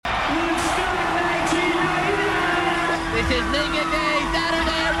This is Mega Day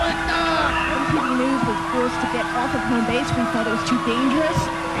Saturday at Woodstock! MTV News was forced to get off of home base. We thought it was too dangerous.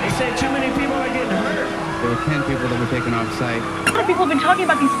 They said too many people are getting hurt. There were 10 people that were taken off site. A lot of people have been talking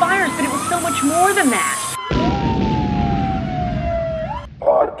about these fires, but it was so much more than that.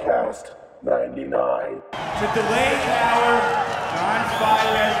 Podcast 99. It's a delayed hour. John's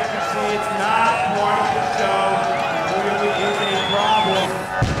fire, as you can see, it's not part of the show. It really is a problem.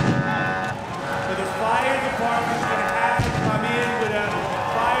 So the fire department's going to have to come in with a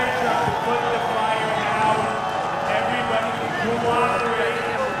fire truck to put the fire out. Everybody can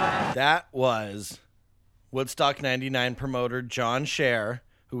cooperate. That was Woodstock 99 promoter John Scher,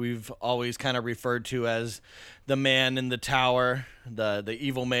 who we've always kind of referred to as the man in the tower, the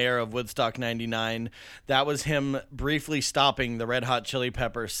evil mayor of Woodstock 99. That was him briefly stopping the Red Hot Chili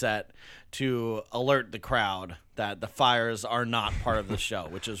Peppers set to alert the crowd that the fires are not part of the show,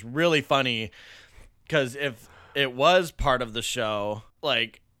 which is really funny because if it was part of the show,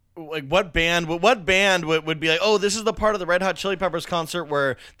 like what band would be like, oh, this is the part of the Red Hot Chili Peppers concert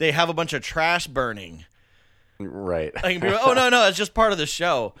where they have a bunch of trash burning. Right. Like, oh, no, it's just part of the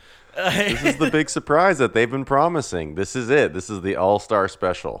show. This is the big surprise that they've been promising. This is it. This is the all-star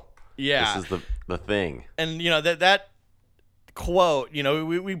special. Yeah. This is the thing. And, that quote,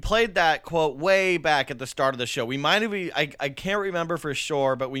 we played that quote way back at the start of the show. We might have, I can't remember for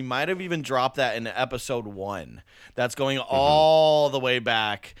sure, but we might have even dropped that in episode 1. That's going all the way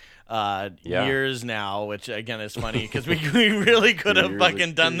back years now, which again is funny because we really could have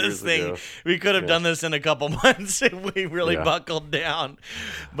fucking done this thing. Ago. We could have done this in a couple months if we really buckled down.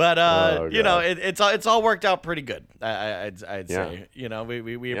 But it's all worked out pretty good. I'd say.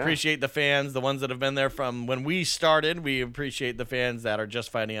 We appreciate the fans, the ones that have been there from when we started. We appreciate the fans that are just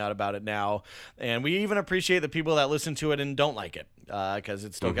finding out about it now, and we even appreciate the people that listen to it and don't like it because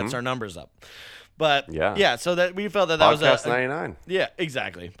it still gets our numbers up. But so that we felt that was Podcast 99. Yeah,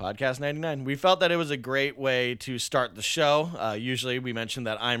 exactly. Podcast 99. We felt that it was a great way to start the show. Usually we mentioned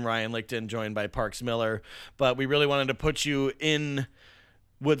that I'm Ryan Lichten, joined by Parks Miller, but we really wanted to put you in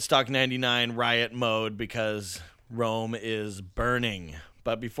Woodstock 99 riot mode because Rome is burning.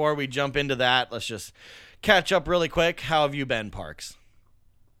 But before we jump into that, let's just catch up really quick. How have you been, Parks?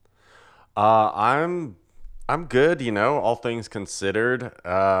 I'm good, all things considered.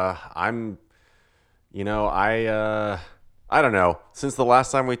 I don't know. Since the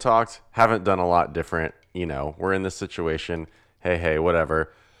last time we talked, haven't done a lot different. We're in this situation. Hey,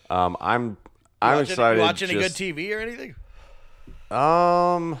 whatever. I'm excited. You watching any good TV or anything?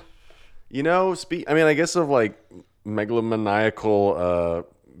 I guess of like megalomaniacal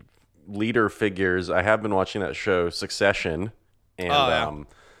leader figures. I have been watching that show Succession, and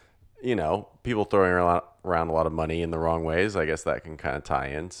people throwing around a lot of money in the wrong ways. I guess that can kind of tie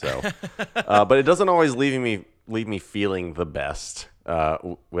in. So, but it doesn't always leave me feeling the best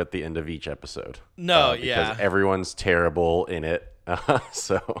with the end of each episode. No, because everyone's terrible in it.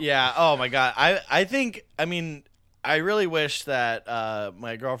 So yeah. Oh my God. I really wish that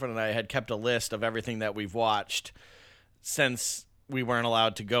my girlfriend and I had kept a list of everything that we've watched since we weren't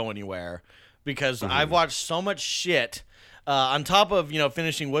allowed to go anywhere, because I've watched so much shit. On top of,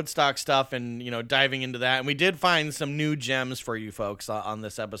 finishing Woodstock stuff and, diving into that. And we did find some new gems for you folks on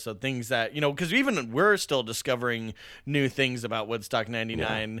this episode. Things that, because we're still discovering new things about Woodstock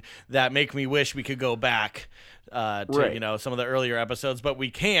 99 that make me wish we could go back to, some of the earlier episodes. But we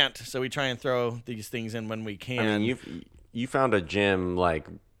can't, so we try and throw these things in when we can. I mean, you found a gem,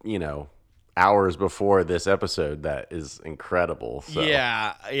 hours before this episode that is incrable. So.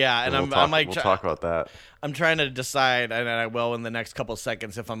 Yeah, and we'll talk about that. I'm trying to decide, and I will in the next couple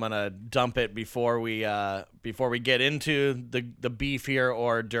seconds, if I'm gonna dump it before we get into the beef here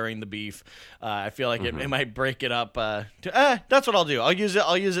or during the beef. I feel like it might break it up. That's what I'll do. I'll use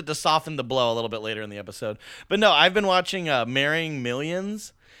it to soften the blow a little bit later in the episode. But no, I've been watching Marrying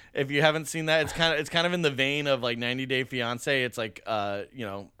Millions. If you haven't seen that, it's kind of in the vein of like 90 Day Fiance. It's like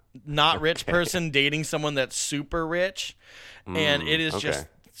not rich person dating someone that's super rich, and it is just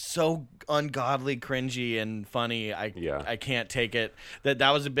so ungodly cringy and funny. I can't take it. That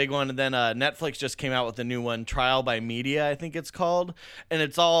was a big one. And then Netflix just came out with a new one, Trial by Media, I think it's called, and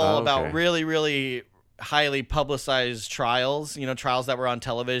it's all about really, really highly publicized trials. Trials that were on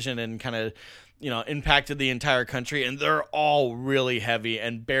television and kind of impacted the entire country, and they're all really heavy,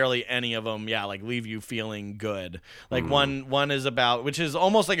 and barely any of them, leave you feeling good. Like one is about, which is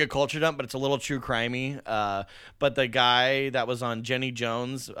almost like a culture dump, but it's a little true crimey. But the guy that was on Jenny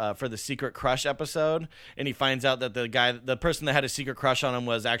Jones for the Secret Crush episode, and he finds out that the person that had a secret crush on him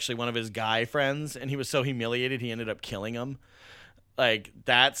was actually one of his guy friends, and he was so humiliated he ended up killing him. Like,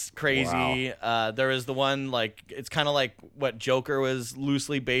 that's crazy. Wow. There is the one, like, it's kind of like what Joker was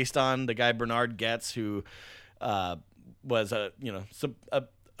loosely based on. The guy Bernard Getz, who was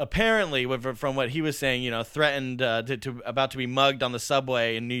apparently, from what he was saying, threatened about to be mugged on the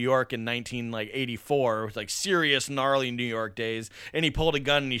subway in New York in 1984. It was like serious, gnarly New York days. And he pulled a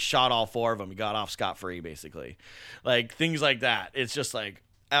gun and he shot all 4 of them. He got off scot-free, basically. Like, things like that. It's just like,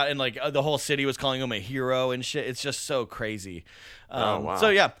 and like the whole city was calling him a hero and shit. It's just so crazy. Wow. So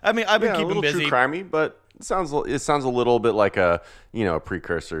yeah, I mean, I've been a keeping little busy. True crimey, but it sounds a little bit like a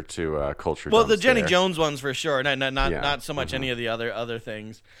precursor to Culture Well, Dumps the Jenny there. Jones ones for sure. Not Yeah. so much any of the other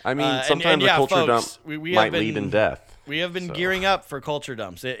things. I mean, And sometimes yeah, the Culture folks, Dump we might have been, lead in death. We have been So. gearing up for Culture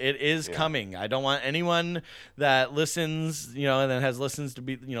Dumps. It is coming. I don't want anyone that listens, and that has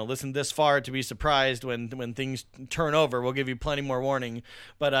listened this far to be surprised when things turn over. We'll give you plenty more warning.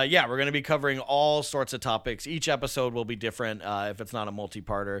 But yeah, we're going to be covering all sorts of topics. Each episode will be different if it's not a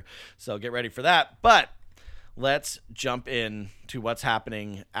multi-parter. So get ready for that. But let's jump in to what's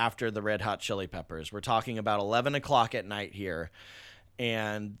happening after the Red Hot Chili Peppers. We're talking about 11 o'clock at night here.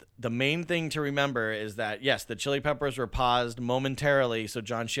 And the main thing to remember is that, yes, the Chili Peppers were paused momentarily so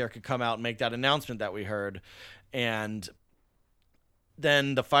John Scher could come out and make that announcement that we heard. And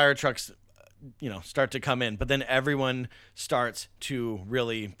then the fire trucks, start to come in. But then everyone starts to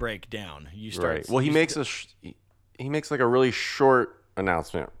really break down. Right. Well, he makes like a really short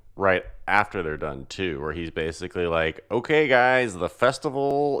announcement right after they're done, too, where he's basically like, okay, guys, the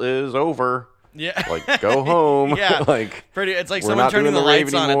festival is over. Yeah. Like, go home. Yeah. Like, it's like we're someone not turning doing the the rave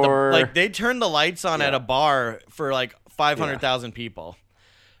lights on anymore. they turned the lights on at a bar for like 500,000 people.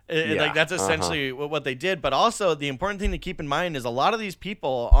 Like, that's essentially what they did. But also, the important thing to keep in mind is a lot of these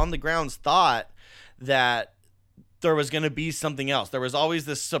people on the grounds thought that there was going to be something else. There was always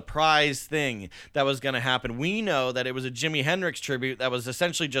this surprise thing that was going to happen. We know that it was a Jimi Hendrix tribute that was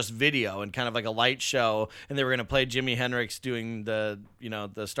essentially just video and kind of like a light show, and they were going to play Jimi Hendrix doing the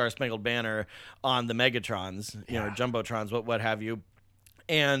Star Spangled Banner on the Megatrons, Jumbotrons, what have you.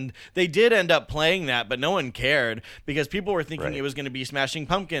 And they did end up playing that, but no one cared because people were thinking it was going to be Smashing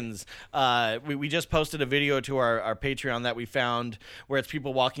Pumpkins. We just posted a video to our Patreon that we found where it's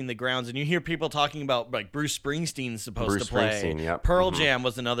people walking the grounds, and you hear people talking about like Bruce Springsteen's supposed to play. Yep. Pearl Jam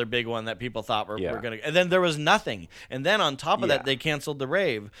was another big one that people thought were going to. And then there was nothing. And then on top of that, they canceled the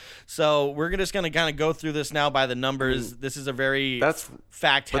rave. So we're just going to kind of go through this now by the numbers. This is a very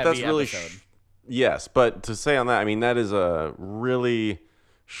fact-heavy episode. Yes, but to say on that, I mean, that is a really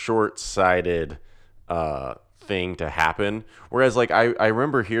short-sighted thing to happen. Whereas, like, I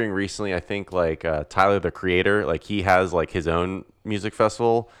remember hearing recently, I think, like, Tyler, the Creator, like, he has, like, his own music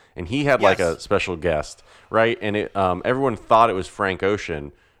festival, and he had, like, a special guest, right? And it everyone thought it was Frank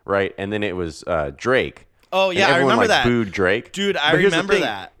Ocean, right? And then it was Drake. Oh, yeah, and everyone, I remember like, that. booed Drake. Dude, I remember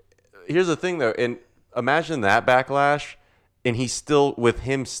that. Here's the thing, though, and imagine that backlash, and he's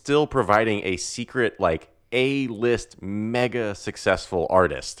still providing a secret, like, A-list mega successful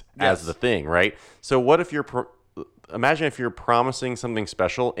artist as the thing, right? So what if imagine if you're promising something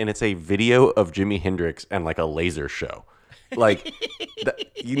special and it's a video of Jimi Hendrix and like a laser show. Like,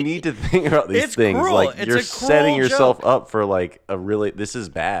 you need to think about these things. Cruel. Like, it's you're a setting yourself joke. up for like this is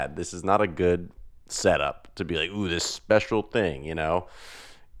bad. This is not a good setup to be like, ooh, this special thing, It's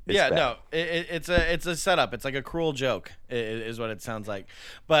bad. No, it's a setup. It's like a cruel joke is what it sounds like.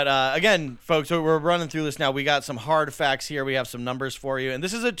 But again, folks, we're running through this now. We got some hard facts here. We have some numbers for you. And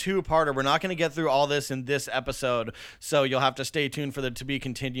this is a two-parter. We're not going to get through all this in this episode, so you'll have to stay tuned for the to be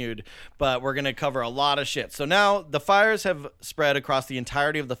continued. But we're going to cover a lot of shit. So now the fires have spread across the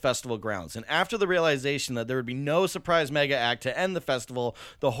entirety of the festival grounds. And after the realization that there would be no surprise mega act to end the festival,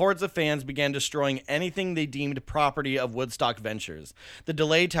 the hordes of fans began destroying anything they deemed property of Woodstock Ventures. The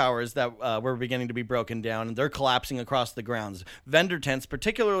delay towers that were beginning to be broken down, and they're collapsing across the grounds. Vendor tents,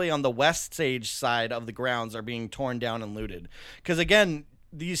 particularly on the west stage side of the grounds, are being torn down and looted. Because again,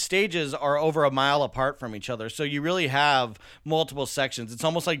 these stages are over a mile apart from each other, so you really have multiple sections. It's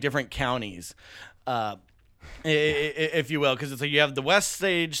almost like different counties, if you will, because it's like you have the west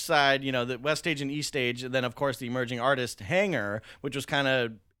stage side, the west stage and east stage, and then of course the emerging artist hangar, which was kind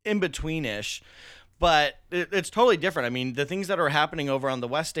of in between-ish. But it's totally different. I mean, the things that are happening over on the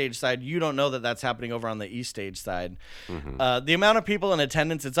west stage side, you don't know that that's happening over on the east stage side. Mm-hmm. The amount of people in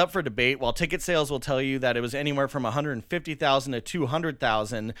attendance, it's up for debate. While ticket sales will tell you that it was anywhere from 150,000 to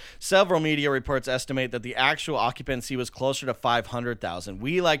 200,000, several media reports estimate that the actual occupancy was closer to 500,000.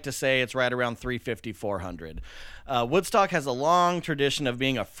 We like to say it's right around 350, 400. Woodstock has a long tradition of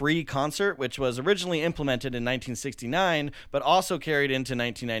being a free concert, which was originally implemented in 1969, but also carried into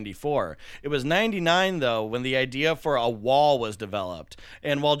 1994. It was 99 '99, though, when the idea for a wall was developed.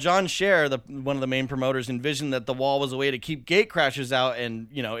 And while John Scher, one of the main promoters, envisioned that the wall was a way to keep gate crashers out and,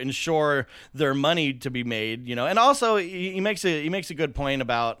 ensure their money to be made, and also he makes a good point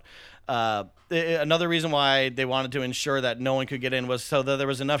about another reason why they wanted to ensure that no one could get in was so that there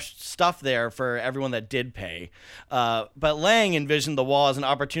was enough stuff there for everyone that did pay. But Lang envisioned the wall as an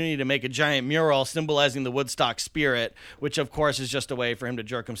opportunity to make a giant mural symbolizing the Woodstock spirit, which of course is just a way for him to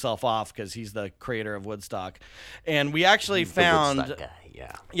jerk himself off because he's the creator of Woodstock. And we actually found, Woodstock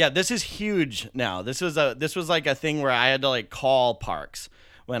guy, yeah, this is huge now. This was like a thing where I had to like call Parks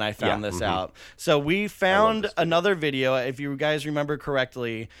when I found this out. So we found another video. If you guys remember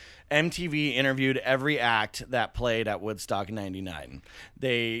correctly, MTV interviewed every act that played at Woodstock '99.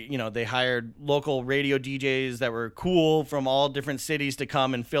 They hired local radio DJs that were cool from all different cities to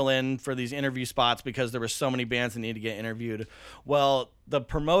come and fill in for these interview spots because there were so many bands that needed to get interviewed. Well, the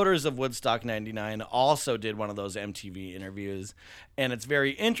promoters of Woodstock '99 also did one of those MTV interviews, and it's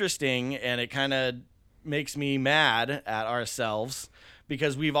very interesting, and it kind of makes me mad at ourselves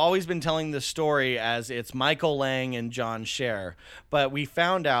because we've always been telling the story as it's Michael Lang and John Scher, but we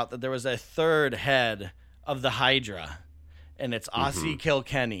found out that there was a third head of the Hydra, and it's Ossie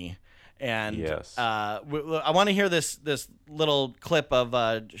Kilkenny. And yes. I want to hear this little clip of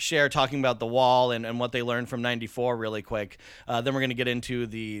Scher talking about the wall and what they learned from '94 really quick. Then we're going to get into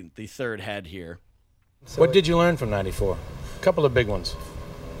the third head here. What did you learn from '94? A couple of big ones.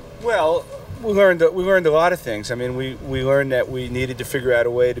 Well, we learned a lot of things. I mean, we learned that we needed to figure out a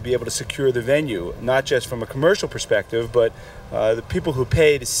way to be able to secure the venue, not just from a commercial perspective, but the people who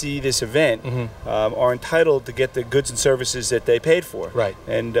pay to see this event are entitled to get the goods and services that they paid for. Right.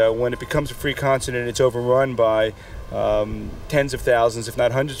 And when it becomes a free concert and it's overrun by tens of thousands, if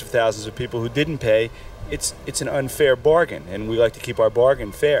not hundreds of thousands of people who didn't pay, it's an unfair bargain, and we like to keep our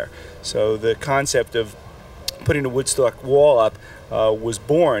bargain fair. So the concept of putting the Woodstock wall up was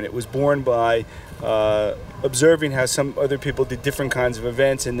born. It was born by observing how some other people did different kinds of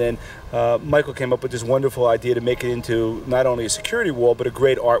events, and then Michael came up with this wonderful idea to make it into not only a security wall but a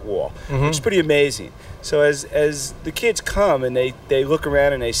great art wall, which is pretty amazing. So as the kids come and they look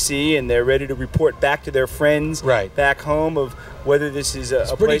around and they see and they're ready to report back to their friends back home of whether this is a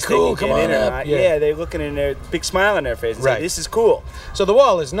place cool. they can get in or not. Yeah, they're looking in their big smile on their face and say, this is cool. So the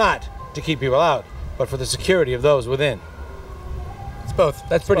wall is not to keep people out, but for the security of those within. It's both.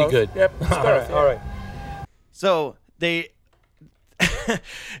 That's pretty good. Yep. All right. So it's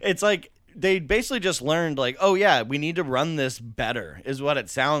like they basically just learned like, oh yeah, we need to run this better is what it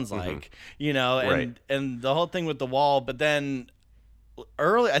sounds like, and the whole thing with the wall. But then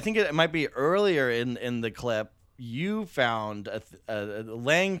I think it might be earlier in the clip, you found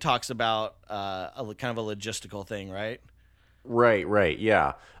Lang talks about a kind of a logistical thing, right? Right.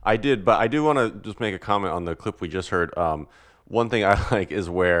 Yeah, I did. But I do want to just make a comment on the clip we just heard. One thing I like is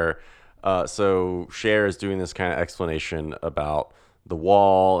where so Scher is doing this kind of explanation about the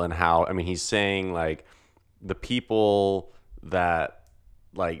wall and how, I mean, he's saying like the people that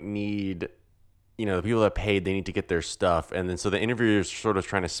like need, the people that paid, they need to get their stuff. And then so the interviewer's sort of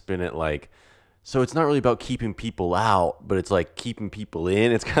trying to spin it like, so it's not really about keeping people out, but it's like keeping people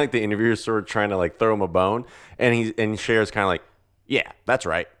in. It's kind of like the interviewer's sort of trying to like throw him a bone. And Scher's kind of like, yeah, that's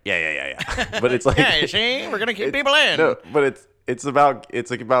right. Yeah. But it's like, yeah, see, we're gonna keep people in. No, but it's about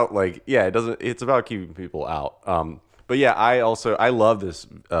keeping people out. But yeah, I love this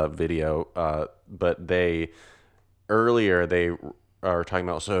video. But they are talking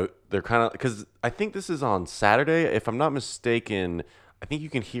about, so they're kind of, because I think this is on Saturday, if I'm not mistaken. I think you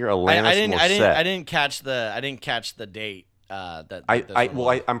can hear Alanis Morissette. I didn't catch the date.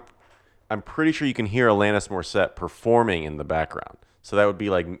 I'm pretty sure you can hear Alanis Morissette performing in the background. So that would be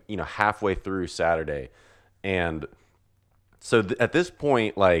like, halfway through Saturday. And so at this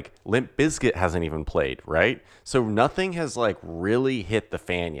point, like Limp Bizkit hasn't even played, right? So nothing has like really hit the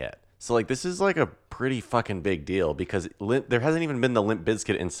fan yet. So like this is like a pretty fucking big deal because there hasn't even been the Limp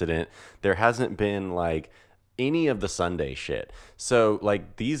Bizkit incident. There hasn't been like any of the Sunday shit. So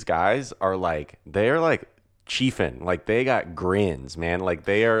like these guys are like, they're like chiefing, like they got grins, man. Like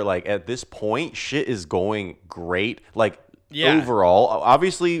they are like, at this point, shit is going great. Like overall,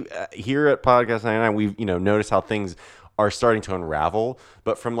 obviously here at Podcast 99, we've, noticed how things are starting to unravel,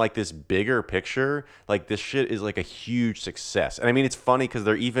 but from like this bigger picture, like this shit is like a huge success. And I mean, it's funny because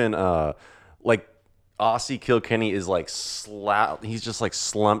they're even like Ossie Kilkenny is like he's just like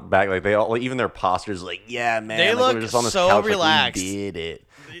slumped back, like they all, like even their postures, like, yeah, man, they like, look just on this so couch, relaxed. Like, we did it.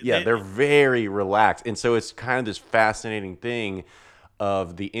 Yeah, they're very relaxed, and so it's kind of this fascinating thing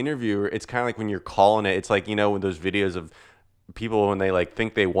of the interviewer. It's kind of like when you're calling it. It's like, when those videos of people when they like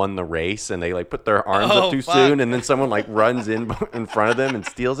think they won the race and they like put their arms up too fuck. soon, and then someone like runs in front of them and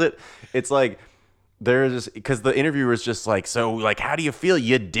steals it. It's like they're just because the interviewer is just like, so like, how do you feel?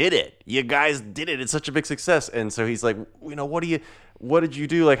 You did it. You guys did it. It's such a big success. And so he's like, what did you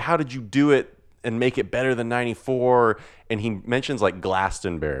do? Like, how did you do it and make it better than 94? And he mentions like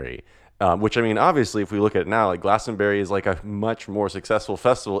Glastonbury. Which, I mean, obviously, if we look at it now, like Glastonbury is like a much more successful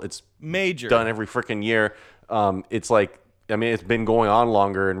festival. It's major, done every freaking year. It's like, I mean, it's been going on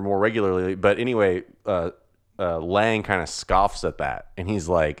longer and more regularly. But anyway, Lang kind of scoffs at that, and he's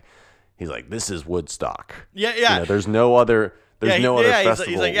like, this is Woodstock. Yeah. There's no other festival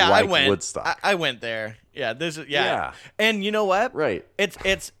he's like, like I went. Woodstock. I went there. Yeah, this is Yeah. And you know what? Right.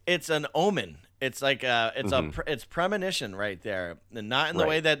 It's an omen. It's like it's premonition right there, and not in the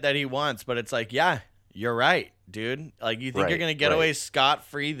way that he wants, but it's like, yeah, you're right, dude. Like, you think you're gonna get away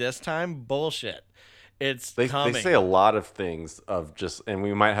scot-free this time? Bullshit. It's coming. They say a lot of things of just, and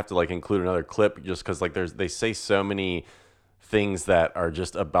we might have to like include another clip just because like they say so many things that are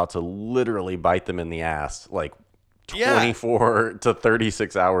just about to literally bite them in the ass, like 24 to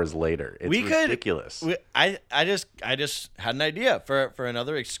 36 hours later. It's ridiculous. I just had an idea for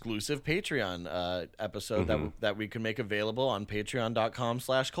another exclusive Patreon episode that we could make available on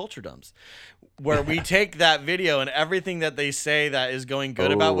patreon.com/culturedumps, where we take that video and everything that they say that is going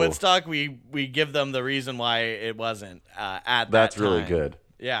good about Woodstock, we give them the reason why it wasn't at that time. That's really good.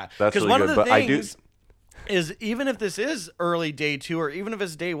 Yeah. That's really one good. Of the but I do is even if this is early day 2 or even if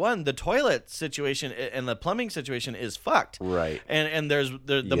it's day 1, the toilet situation and the plumbing situation is fucked. Right. And there's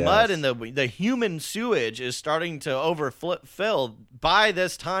the mud and the human sewage is starting to overfill by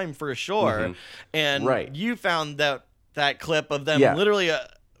this time for sure. And you found that clip of them literally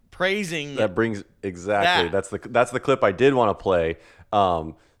praising. That brings exactly. That's the clip I did want to play.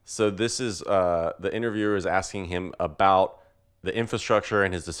 So this is the interviewer is asking him about the infrastructure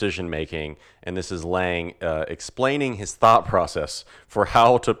and his decision making, and this is Lang explaining his thought process for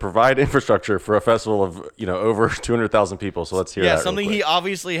how to provide infrastructure for a festival of over 200,000 people. So let's hear that. Yeah, something he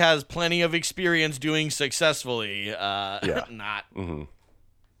obviously has plenty of experience doing successfully. Not.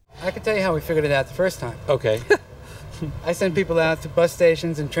 I can tell you how we figured it out the first time. Okay. I sent people out to bus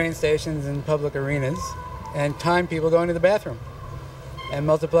stations and train stations and public arenas and timed people going to the bathroom and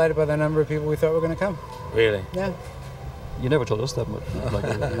multiplied it by the number of people we thought were going to come. Really? Yeah. You never told us that much. Like,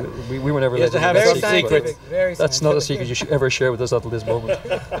 we were never allowed to have very secret. That's not a secret you should ever share with us until this moment.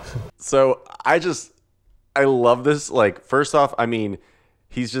 So I love this. Like, first off, I mean,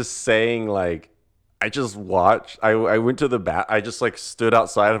 he's just saying like, I just watched. I went to the I just like stood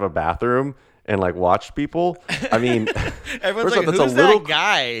outside of a bathroom and like watched people. I mean, everyone's like, who's that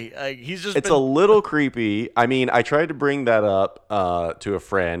guy? Like, he's just. It's a little creepy. I mean, I tried to bring that up to a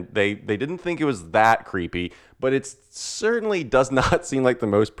friend. They didn't think it was that creepy, but it certainly does not seem like the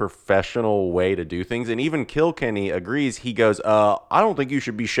most professional way to do things. And even Kilkenny agrees. He goes, I don't think you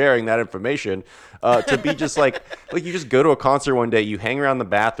should be sharing that information to be just like you just go to a concert one day, you hang around the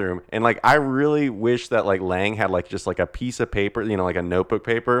bathroom, and like I really wish that like Lang had like just like a piece of paper, like a notebook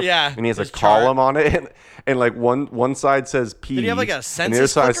paper. Yeah. And he has a column on it, and like one side says pee. Did he have like a census and the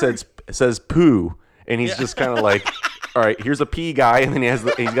other side says poo, and he's just kind of like. All right, here's a pee guy, and then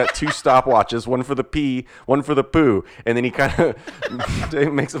he's got 2 stopwatches, one for the pee, one for the poo, and then he kind of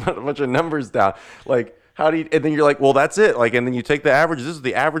makes a bunch of numbers down. Like, how do you? And then you're like, well, that's it. Like, and then you take the average. This is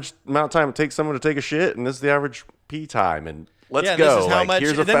the average amount of time it takes someone to take a shit, and this is the average pee time, and let's go. This is how much.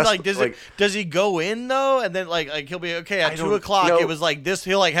 Here's a then, does he go in though? And then like he'll be okay at 2 o'clock. It was like this.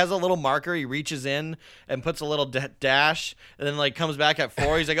 He like has a little marker. He reaches in and puts a little dash, and then like comes back at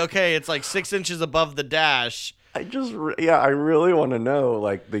 4. He's like, okay, it's like 6 inches above the dash. I really want to know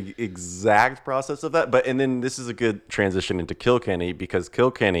like the exact process of that. And then this is a good transition into Kilkenny, because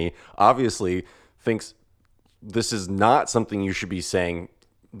Kilkenny obviously thinks this is not something you should be saying.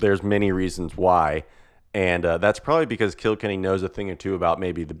 There's many reasons why. And that's probably because Kilkenny knows a thing or two about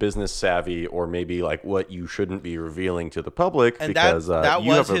maybe the business savvy or maybe like what you shouldn't be revealing to the public, and because that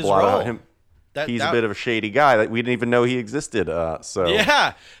you was have a his lot role. about him. He's a bit of a shady guy that we didn't even know he existed. So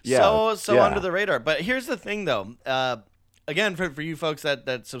under the radar. But here's the thing, though. Again, for you folks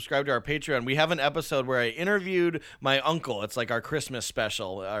that subscribe to our Patreon, we have an episode where I interviewed my uncle. It's like our Christmas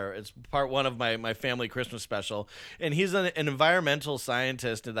special, or it's part 1 of my family Christmas special. And he's an environmental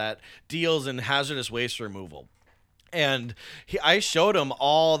scientist that deals in hazardous waste removal. And I showed him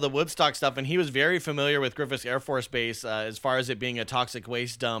all the Woodstock stuff, and he was very familiar with Griffiths Air Force Base as far as it being a toxic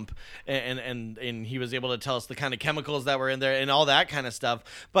waste dump, and he was able to tell us the kind of chemicals that were in there and all that kind of stuff.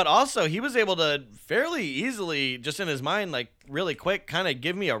 But also, he was able to fairly easily, just in his mind, like really quick, kind of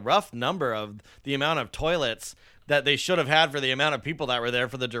give me a rough number of the amount of toilets that they should have had for the amount of people that were there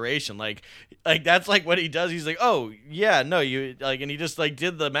for the duration. Like that's like what he does. He's like, oh yeah, no, you like, and he just like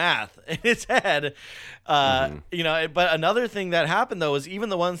did the math in his head. You know, but another thing that happened though is even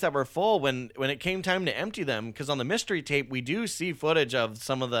the ones that were full, when it came time to empty them, because on the mystery tape we do see footage of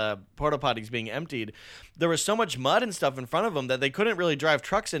some of the porta potties being emptied. There was so much mud and stuff in front of them that they couldn't really drive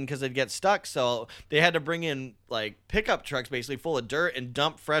trucks in because they'd get stuck. So they had to bring in like pickup trucks basically full of dirt and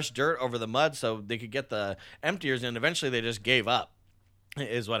dump fresh dirt over the mud so they could get the emptiers in. Eventually they just gave up,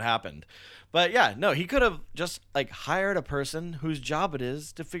 is what happened. But yeah, no, he could have just like hired a person whose job it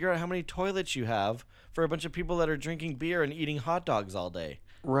is to figure out how many toilets you have for a bunch of people that are drinking beer and eating hot dogs all day.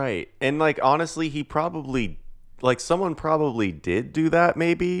 Right. And like honestly, he probably like someone probably did do that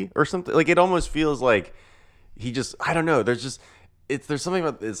maybe or something. Like it almost feels like he just, I don't know. There's something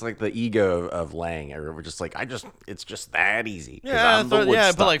about it's like the ego of Lang, or we're just like it's just that easy. Yeah, put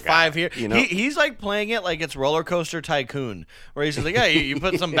like 5 here. You know? He's like playing it like it's Roller Coaster Tycoon, where he's just like, yeah, you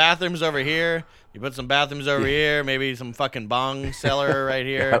put some bathrooms over here, you put some bathrooms over here, maybe some fucking bong cellar right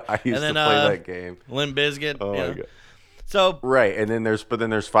here. Yeah, I used to play that game. Limp Bizkit. Oh my God. So right, and then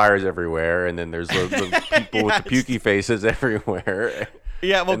there's fires everywhere, and then there's the people with the pukey faces everywhere.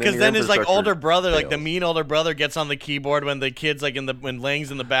 Yeah, well, because then his like older brother, like the mean older brother, gets on the keyboard when the kid's like when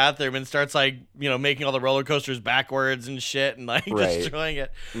Lang's in the bathroom and starts like making all the roller coasters backwards and shit and like destroying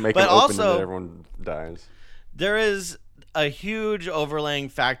it. But also, everyone dies. There is a huge overlaying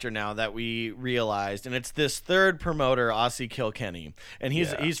factor now that we realized, and it's this third promoter, Aussie Kilkenny, and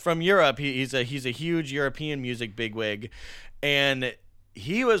he's from Europe. He's a huge European music bigwig, and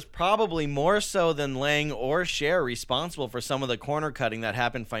he was probably more so than Lang or Cher responsible for some of the corner cutting that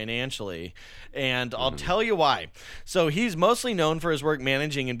happened financially. And I'll tell you why. So he's mostly known for his work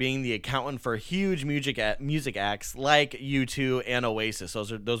managing and being the accountant for huge music acts like U2 and Oasis.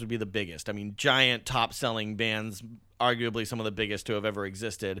 Those would be the biggest. I mean, giant top-selling bands, arguably some of the biggest to have ever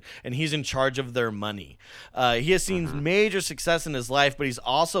existed, and he's in charge of their money. He has seen major success in his life, but he's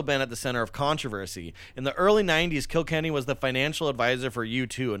also been at the center of controversy. In the early 90s, Kilkenny was the financial advisor for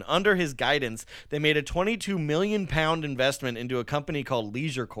U2, and under his guidance, they made a £22 million investment into a company called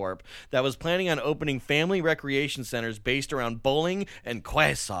Leisure Corp that was planning on opening family recreation centers based around bowling and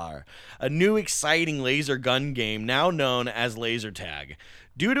Quasar, a new exciting laser gun game now known as laser tag.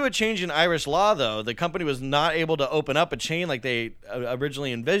 Due to a change in Irish law, though, the company was not able to open up a chain like they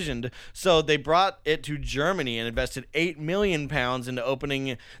originally envisioned, so they brought it to Germany and invested £8 million into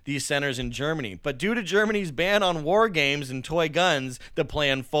opening these centers in Germany. But due to Germany's ban on war games and toy guns, the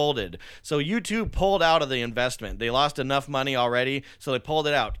plan folded. So U2 pulled out of the investment. They lost enough money already, so they pulled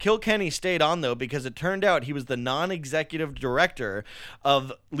it out. Kilkenny stayed on, though, because it turned out he was the non-executive director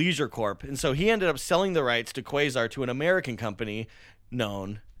of Leisure Corp, and so he ended up selling the rights to Quasar to an American company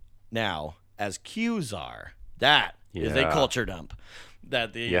known now as Qzar. That is a culture dump.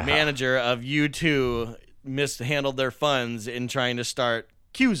 That the manager of U2 mishandled their funds in trying to start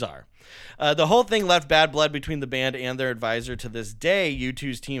Qzar. The whole thing left bad blood between the band and their advisor. To this day,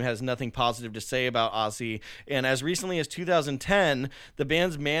 U2's team has nothing positive to say about Ozzy, and as recently as 2010, the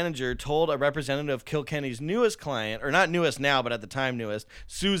band's manager told a representative of Kilkenny's newest client, or not newest now, but at the time newest,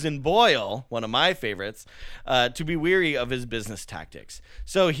 Susan Boyle, one of my favorites, to be weary of his business tactics.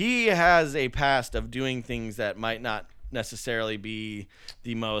 So he has a past of doing things that might not necessarily be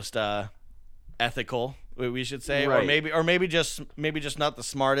the most ethical, we should say, right. or maybe just not the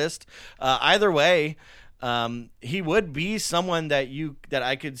smartest. Either way, he would be someone that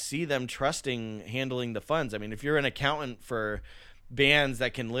I could see them trusting handling the funds. I mean, if you're an accountant for bands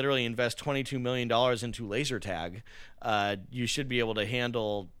that can literally invest $22 million into laser tag, you should be able to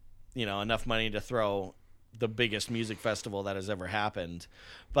handle, enough money to throw the biggest music festival that has ever happened.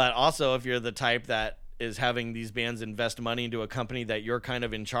 But also, if you're the type that is having these bands invest money into a company that you're kind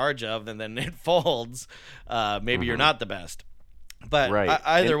of in charge of, and then it folds, maybe you're not the best. But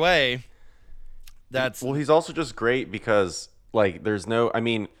either way, that's... Well, he's also just great because, like,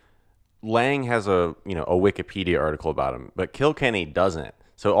 Lang has a Wikipedia article about him, but Kilkenny doesn't.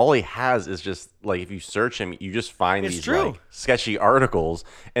 So all he has is just, like, if you search him, you just find these like, sketchy articles.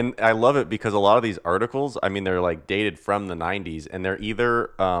 And I love it because a lot of these articles, I mean, they're, like, dated from the 90s, and they're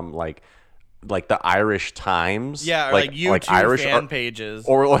either, like the Irish Times, or like YouTube Irish fan pages,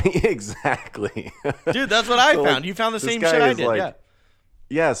 or like exactly, dude. That's what I found. You found the same shit I did,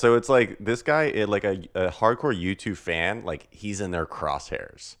 yeah. So it's like this guy, like a hardcore YouTube fan, like he's in their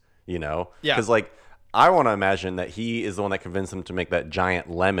crosshairs, because like I want to imagine that he is the one that convinced them to make that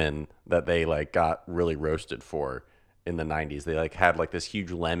giant lemon that they like got really roasted for, in the 90s. They like had like this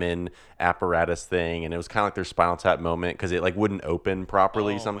huge lemon apparatus thing, and it was kind of like their Spinal Tap moment because it like wouldn't open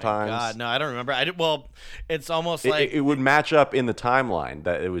properly sometimes. My God, no, I don't remember. Well, it's almost like it would match up in the timeline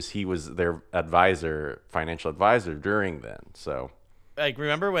that he was their financial advisor during then. So, like,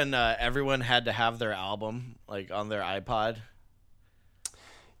 remember when everyone had to have their album like on their iPod?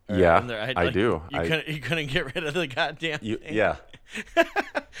 Yeah, I do. You couldn't get rid of the goddamn thing. Yeah.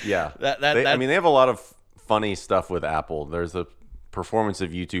 Yeah. I mean, they have a lot of funny stuff with Apple. There's a performance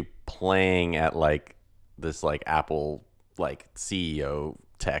of YouTube playing at like this like Apple like CEO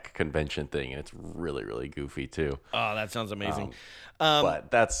tech convention thing, and it's really, really goofy too. Oh, that sounds amazing.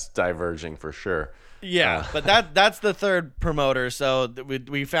 But that's diverging for sure. Yeah, but that's the third promoter, so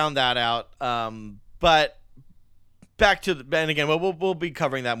we found that out. But back to and again, we'll be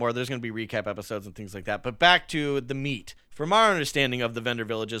covering that more. There's going to be recap episodes and things like that. But back to the meat. From our understanding of the vendor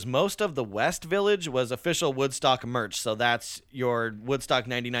villages, most of the West Village was official Woodstock merch. So that's your Woodstock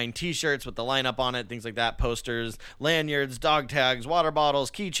 99 t-shirts with the lineup on it, things like that, posters, lanyards, dog tags, water bottles,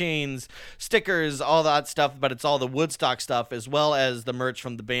 keychains, stickers, all that stuff. But it's all the Woodstock stuff as well as the merch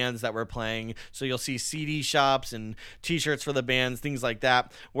from the bands that were playing. So you'll see CD shops and t-shirts for the bands, things like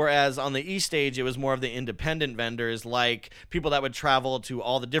that. Whereas on the East Stage, it was more of the independent vendors, like people that would travel to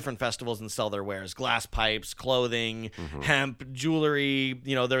all the different festivals and sell their wares, glass pipes, clothing, hemp, jewelry,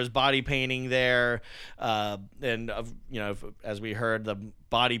 there's body painting there. And as we heard, the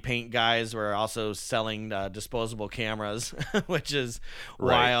body paint guys were also selling disposable cameras, which is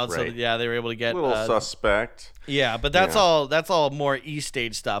wild. Right. So yeah, they were able to get a little suspect. Yeah, but that's all more East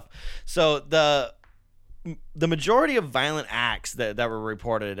Stage stuff. So the majority of violent acts that were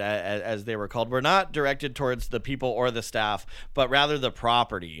reported, as they were called, were not directed towards the people or the staff, but rather the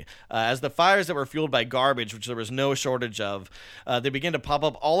property. As the fires that were fueled by garbage, which there was no shortage of, they began to pop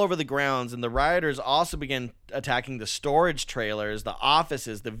up all over the grounds, and the rioters also began attacking the storage trailers, the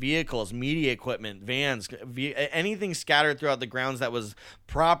offices, the vehicles, media equipment, vans, anything scattered throughout the grounds that was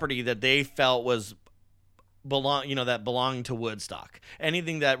property that they felt was that belonged to Woodstock.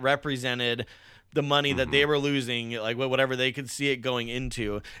 Anything that represented the money that they were losing, like whatever they could see it going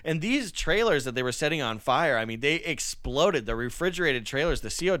into. And these trailers that they were setting on fire, I mean, they exploded. The refrigerated trailers, the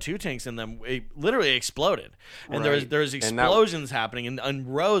CO2 tanks in them, it literally exploded. And there was explosions happening in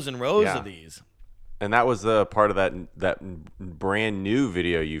rows and rows of these. And that was the part of that brand new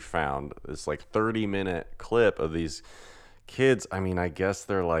video you found. This like 30-minute clip of these kids. I mean, I guess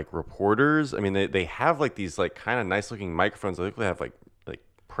they're like reporters. I mean, they have like these like kind of nice looking microphones. I think they have like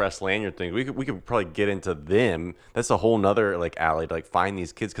press lanyard things. We could probably get into them. That's a whole nother like alley to like find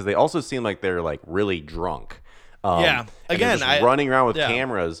these kids, because they also seem like they're like really drunk. Again, just running around with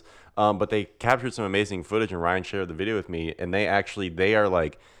cameras. But they captured some amazing footage, and Ryan shared the video with me. And they are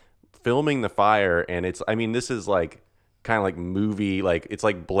like filming the fire, and this is like kind of like movie, like it's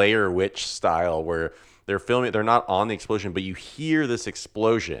like Blair Witch style, where they're filming. They're not on the explosion, but you hear this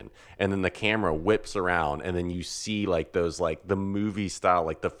explosion, and then the camera whips around, and then you see like those like the movie style,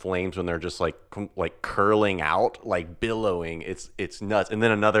 like the flames when they're just like curling out, like billowing. It's nuts. And then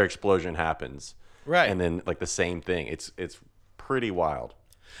another explosion happens, right? And then like the same thing. It's pretty wild.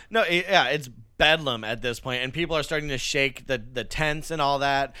 No, it's bedlam at this point, and people are starting to shake the tents and all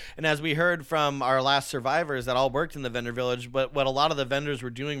that. And as we heard from our last survivors that all worked in the vendor village, but what a lot of the vendors were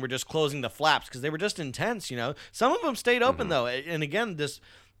doing were just closing the flaps because they were just intense. Some of them stayed open though, and again,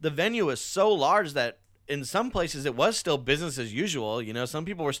 the venue was so large that in some places it was still business as usual. Some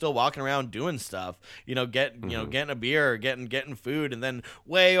people were still walking around doing stuff, getting a beer or getting food. And then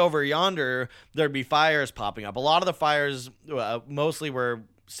way over yonder, there'd be fires popping up. A lot of the fires mostly were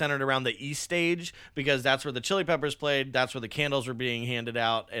centered around the East Stage, because that's where the Chili Peppers played. That's where the candles were being handed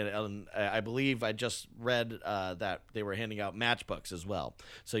out. And I believe I just read that they were handing out matchbooks as well.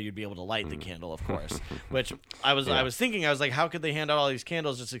 So you'd be able to light the candle, of course, which I was thinking, I was like, how could they hand out all these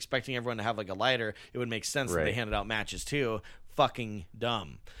candles just expecting everyone to have like a lighter? It would make sense that they handed out matches too. Fucking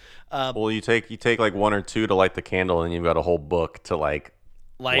dumb. Well, you take like one or two to light the candle, and you've got a whole book to light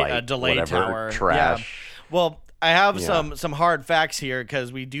a delay tower. Trash. Yeah. Well, I have some hard facts here,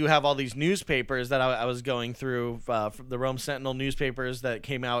 because we do have all these newspapers that I was going through, from the Rome Sentinel newspapers that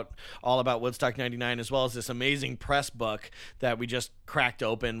came out all about Woodstock 99, as well as this amazing press book that we just cracked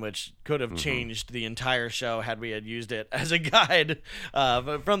open, which could have changed the entire show had we had used it as a guide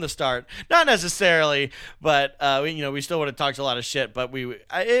from the start. Not necessarily, but we still would have talked a lot of shit, but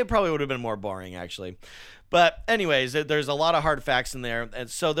it probably would have been more boring, actually. But anyways, there's a lot of hard facts in there. And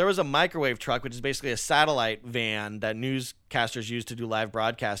so there was a microwave truck, which is basically a satellite van that newscasters use to do live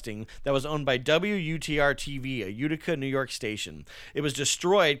broadcasting, that was owned by WUTR-TV, a Utica, New York station. It was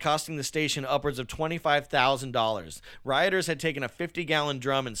destroyed, costing the station upwards of $25,000. Rioters had taken a 50-gallon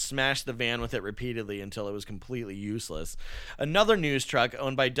drum and smashed the van with it repeatedly until it was completely useless. Another news truck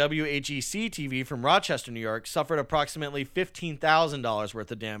owned by WHEC-TV from Rochester, New York, suffered approximately $15,000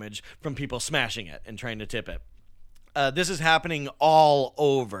 worth of damage from people smashing it and trying to tip it. This is happening all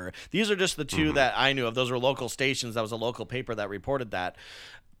over. These are just the two that I knew of. Those were local stations. That was a local paper that reported that.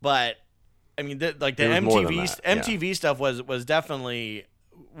 But I mean, the MTV stuff was definitely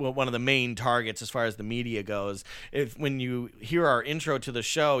one of the main targets as far as the media goes. When you hear our intro to the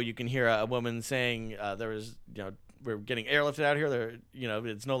show, you can hear a woman saying there was, we're getting airlifted out here.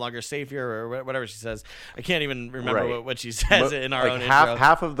 It's no longer safe here, or whatever she says. I can't even remember what she says in our own intro.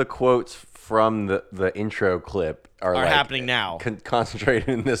 Half of the quotes from the intro clip are happening now, concentrated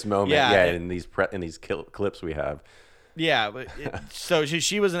in this moment. In these clips we have. Yeah, so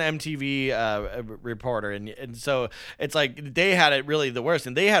she was an MTV reporter, and so it's like they had it really the worst,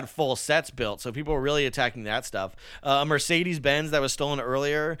 and they had full sets built, so people were really attacking that stuff. A Mercedes-Benz that was stolen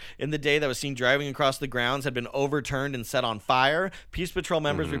earlier in the day that was seen driving across the grounds had been overturned and set on fire. Peace Patrol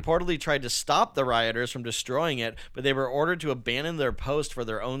members reportedly tried to stop the rioters from destroying it, but they were ordered to abandon their post for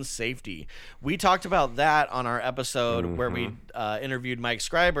their own safety. We talked about that on our episode where we interviewed Mike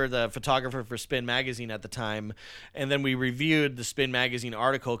Schreiber, the photographer for Spin Magazine at the time, and then we reviewed the Spin Magazine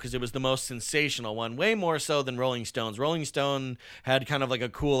article because it was the most sensational one, way more so than Rolling Stone's. Rolling Stone had kind of like a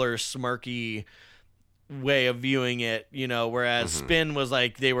cooler, smirky way of viewing it, whereas Spin was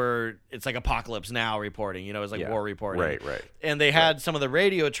like it's like Apocalypse Now reporting, it was like war reporting. Right. And they had some of the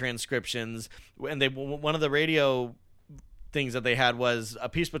radio transcriptions, and one of the radio things that they had was a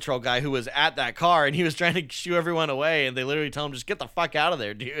Peace Patrol guy who was at that car, and he was trying to shoo everyone away, and they literally tell him, just get the fuck out of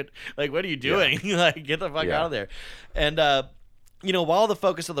there, dude. Like, what are you doing? Like, get the fuck out of there. And while the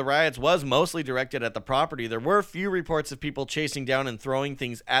focus of the riots was mostly directed at the property, there were few reports of people chasing down and throwing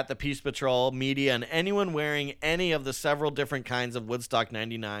things at the Peace Patrol, media, and anyone wearing any of the several different kinds of Woodstock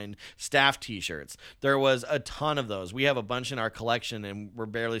 99 staff t-shirts. There was a ton of those. We have a bunch in our collection, and we're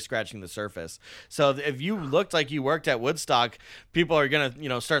barely scratching the surface. So if you looked like you worked at Woodstock, people are going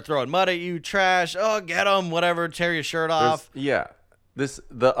to, start throwing mud at you, trash, get them, whatever, tear your shirt off.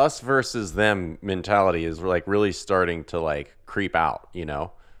 The us versus them mentality is like really starting to like creep out,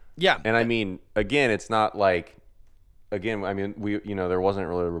 Yeah. And I mean, again, it's not like, we, there wasn't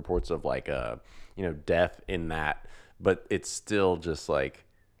really reports of like, death in that, but it's still just like,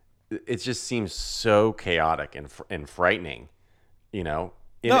 it just seems so chaotic and frightening, No,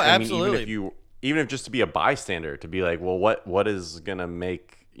 absolutely. I mean, even if just to be a bystander, to be like, well, what is going to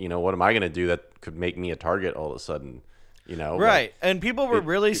make, what am I going to do that could make me a target all of a sudden? Right. And people were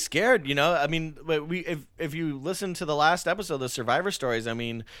really scared, I mean, if you listen to the last episode, the Survivor Stories, I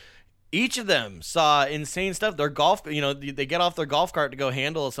mean, each of them saw insane stuff. Their golf, they get off their golf cart to go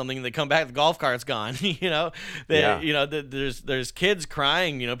handle something, and they come back, the golf cart's gone. There's kids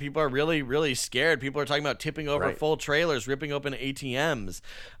crying. People are really, really scared. People are talking about tipping over full trailers, ripping open ATMs.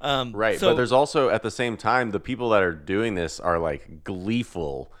 Right. But there's also, at the same time, the people that are doing this are like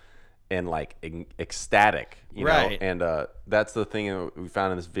gleeful and like ecstatic, you know? And that's the thing that we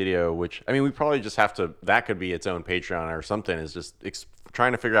found in this video, which, I mean, we probably just have to, that could be its own Patreon or something, is just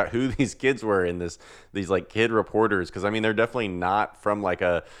trying to figure out who these kids were in these like kid reporters. Because, I mean, they're definitely not from like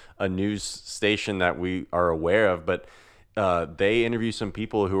a news station that we are aware of, but they interview some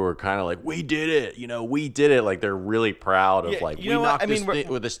people who are kind of like, we did it, we did it. Like, they're really proud of like, we knocked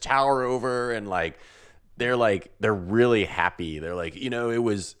with this tower over, and like, they're really happy. They're like,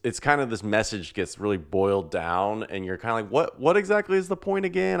 it's kind of, this message gets really boiled down, and you're kind of like, what exactly is the point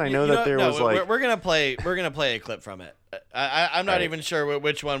again? I know that there was like, we're gonna play a clip from it. I'm not even sure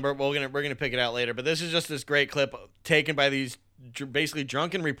which one. We're gonna pick it out later. But this is just this great clip taken by these basically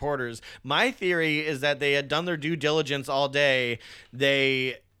drunken reporters. My theory is that they had done their due diligence all day.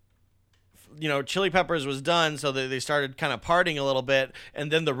 Chili Peppers was done, so they started kind of partying a little bit, and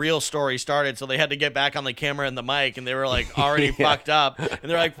then the real story started, so they had to get back on the camera and the mic, and they were like already fucked up, and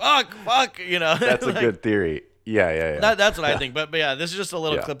they're like, fuck, That's a good theory. Yeah. That's what I think. But yeah, this is just a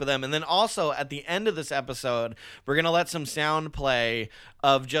little clip of them. And then also at the end of this episode, we're going to let some sound play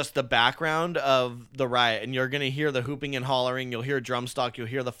of just the background of the riot, and you're going to hear the hooping and hollering, you'll hear drumstock, you'll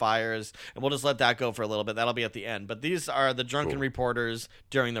hear the fires, and we'll just let that go for a little bit. That'll be at the end. But these are the drunken reporters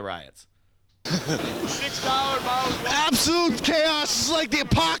during the riots. $6 bottles. Absolute chaos. It's like the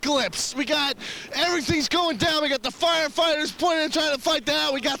apocalypse. We got everything's going down. We got the firefighters pointing and trying to fight that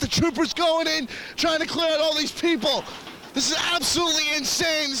out. We got the troopers going in, trying to clear out all these people. This is absolutely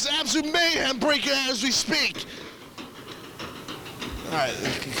insane. This is absolute mayhem breaking out as we speak. All right,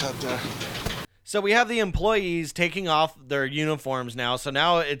 we can cut there. So we have the employees taking off their uniforms now. So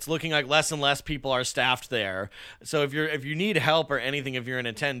now it's looking like less and less people are staffed there. So if you need help or anything, if you're an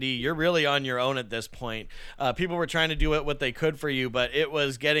attendee, you're really on your own at this point. People were trying to do what they could for you, but it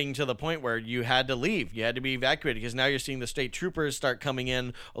was getting to the point where you had to leave. You had to be evacuated because now you're seeing the state troopers start coming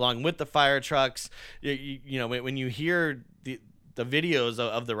in along with the fire trucks. You know, when you hear the videos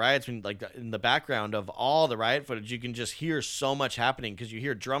of the riots, like in the background of all the riot footage, you can just hear so much happening because you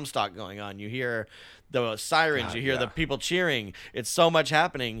hear drum stock going on, you hear the sirens, you hear the people cheering. It's so much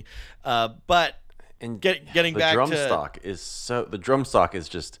happening. But getting back to the drum stock is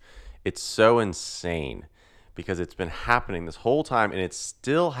just, it's so insane because it's been happening this whole time and it's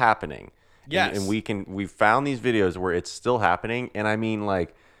still happening. Yes. And we found these videos where it's still happening, and I mean,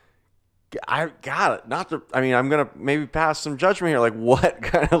 like, I got it. I'm going to maybe pass some judgment here. Like, what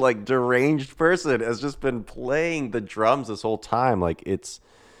kind of like deranged person has just been playing the drums this whole time? Like, it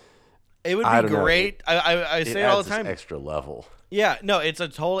would be great. I say it all the time. Extra level. Yeah, no, it's a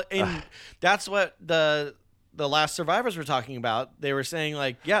total. And that's what the last survivors were talking about. They were saying,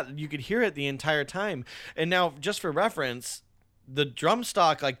 like, yeah, you could hear it the entire time. And now, just for reference, the drum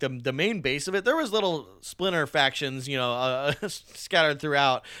stock, like the main base of it, there was little splinter factions, scattered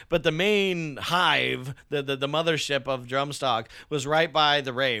throughout, but the main hive, the mothership of drum stock, was right by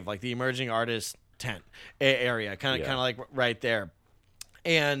the rave, like the emerging artist tent area, kind of like right there.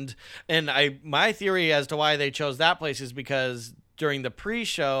 And my theory as to why they chose that place is because during the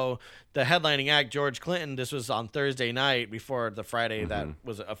pre-show, the headlining act, George Clinton, this was on Thursday night before the Friday that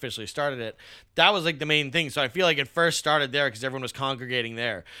was officially started it. That was like the main thing. So I feel like it first started there because everyone was congregating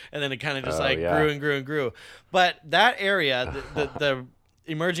there. And then it kind of just grew and grew and grew. But that area, the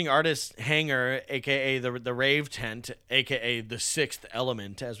emerging artist hangar, a.k.a. the rave tent, a.k.a. the Sixth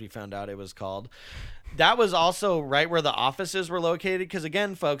Element, as we found out it was called, that was also right where the offices were located. Because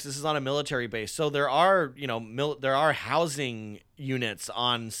again, folks, this is on a military base, so there are there are housing units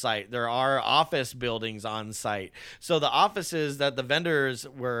on site. There are office buildings on site. So the offices that the vendors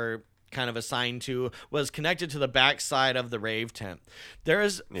were kind of assigned to was connected to the back side of the rave tent. There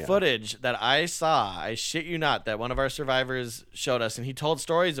is footage that I saw, I shit you not, that one of our survivors showed us, and he told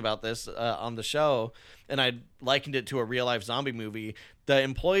stories about this on the show, and I likened it to a real-life zombie movie. The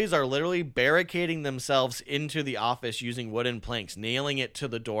employees are literally barricading themselves into the office using wooden planks, nailing it to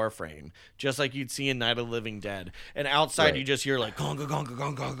the door frame, just like you'd see in Night of the Living Dead. And outside, you just hear like gonga, gonga,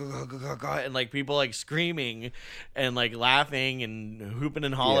 gonga, gonga, gonga, gonga, and like people like screaming and like laughing and hooping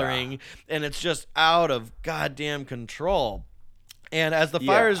and hollering, and it's just out of goddamn control. And as the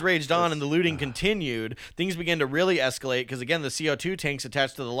fires raged on and the looting continued, things began to really escalate because, again, the CO2 tanks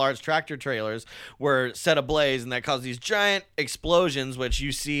attached to the large tractor trailers were set ablaze, and that caused these giant explosions, which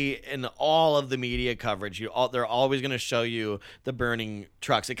you see in all of the media coverage. They're always going to show you the burning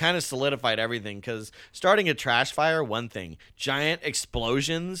trucks. It kind of solidified everything because starting a trash fire, one thing. Giant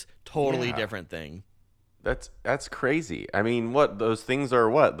explosions, totally different thing. That's crazy. I mean, those things are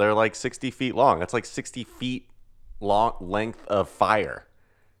what? They're like 60 feet long. That's like 60 feet long length of fire,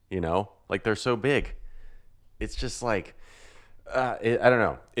 like they're so big. It's just like I don't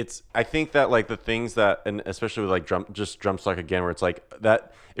know. I think that like the things that, and especially with like drum stock again, where it's like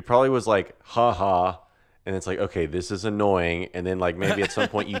that, it probably was like haha, and it's like, okay, this is annoying, and then like maybe at some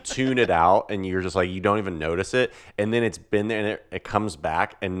point you tune it out and you're just like, you don't even notice it, and then it's been there and it comes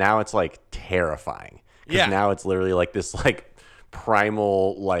back, and now it's like terrifying. Now it's literally like this like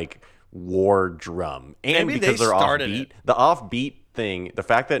primal like war drum, and maybe because they're offbeat, the offbeat thing, the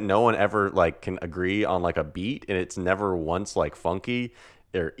fact that no one ever like can agree on like a beat, and it's never once like funky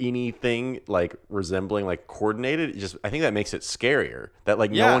or anything like resembling like coordinated, I think that makes it scarier, that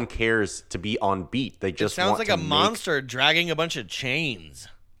like no one cares to be on beat. They just sounds want like to a monster dragging a bunch of chains.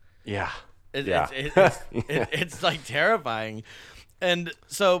 It's like terrifying. And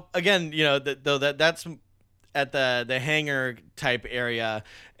so again, that's at the hangar type area.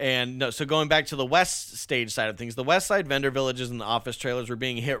 And so going back to the west stage side of things, the west side vendor villages and the office trailers were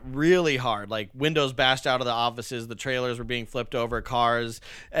being hit really hard. Like windows bashed out of the offices, the trailers were being flipped over, cars,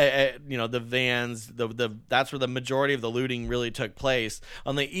 the vans, that's where the majority of the looting really took place.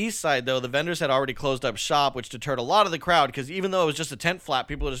 On the east side, though, the vendors had already closed up shop, which deterred a lot of the crowd, because even though it was just a tent flap,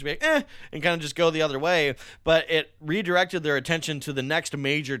 people would just be like, and kind of just go the other way. But it redirected their attention to the next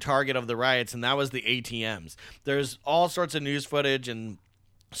major target of the riots, and that was the ATMs. There's all sorts of news footage and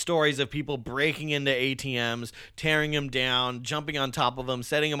stories of people breaking into ATMs, tearing them down, jumping on top of them,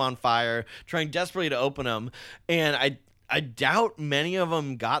 setting them on fire, trying desperately to open them. And I doubt many of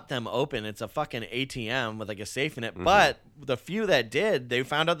them got them open. It's a fucking ATM with like a safe in it. Mm-hmm. But the few that did, they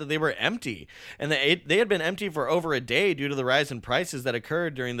found out that they were empty. And they had been empty for over a day due to the rise in prices that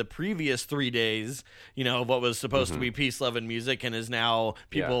occurred during the previous 3 days, of what was supposed to be peace, love, and music, and is now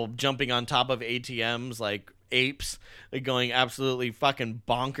people jumping on top of ATMs like apes, like going absolutely fucking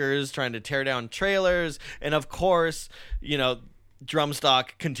bonkers, trying to tear down trailers. And of course,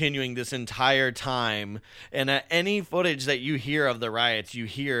 Drumstock continuing this entire time, and at any footage that you hear of the riots, you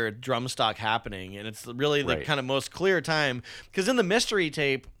hear Drumstock happening, and it's really the kind of most clear time, because in the mystery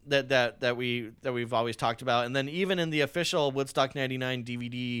tape that we've always talked about, and then even in the official Woodstock 99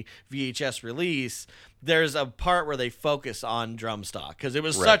 DVD VHS release, there's a part where they focus on Drumstock, because it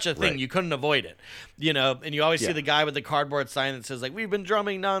was such a thing, you couldn't avoid it, and you always see the guy with the cardboard sign that says like, we've been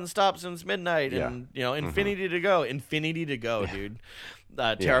drumming nonstop since midnight, and infinity to go, dude.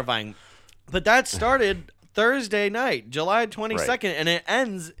 Terrifying. But that started Thursday night, July 22nd, and it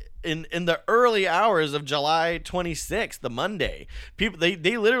ends in the early hours of July 26th, the Monday. People,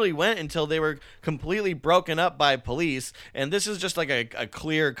 they literally went until they were completely broken up by police, and this is just like a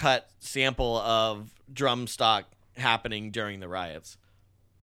clear-cut sample of Drumstock happening during the riots.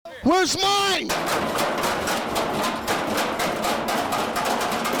 Where's mine?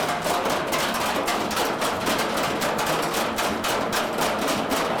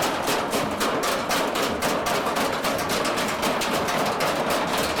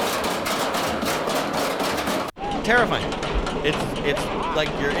 Terrifying. It's like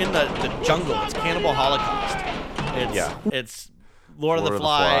you're in the jungle. It's Cannibal Holocaust. It's Lord of the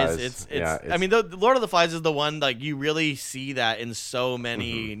Flies. I mean, the Lord of the Flies is the one, like, you really see that in so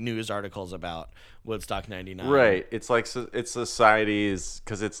many news articles about Woodstock 99. Right. It's like it's society's,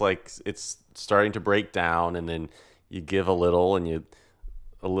 because it's like it's starting to break down, and then you give a little and you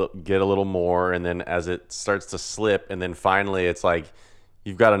get a little more, and then as it starts to slip, and then finally it's like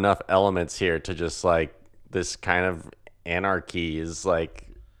you've got enough elements here to just like this kind of anarchy is like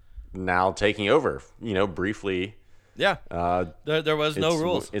now taking over, briefly. Yeah. There was no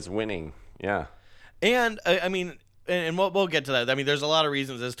rules. It's winning. Yeah. And I mean, and we'll get to that. I mean, there's a lot of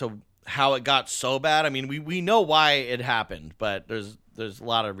reasons as to how it got so bad. I mean, we know why it happened, but there's a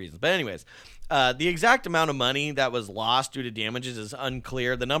lot of reasons. But anyways, the exact amount of money that was lost due to damages is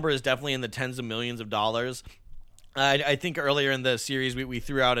unclear. The number is definitely in the tens of millions of dollars. I think earlier in the series we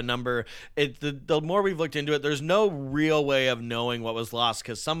threw out a number. The more we've looked into it, there's no real way of knowing what was lost,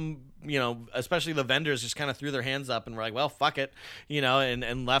 because some, especially the vendors, just kind of threw their hands up and were like, well, fuck it,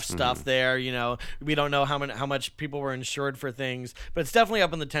 and left stuff there. We don't know how much people were insured for things, but it's definitely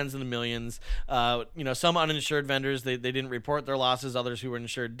up in the tens of the millions. Some uninsured vendors, they didn't report their losses. Others who were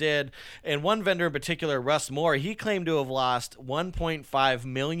insured did. And one vendor in particular, Russ Moore, he claimed to have lost $1.5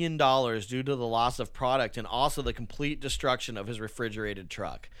 million due to the loss of product and also the complete destruction of his refrigerated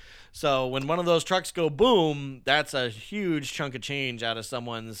truck. So when one of those trucks go boom, that's a huge chunk of change out of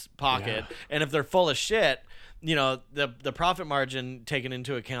someone's pocket. Yeah. And if they're full of shit, the profit margin taken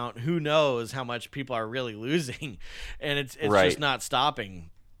into account, who knows how much people are really losing. And it's just not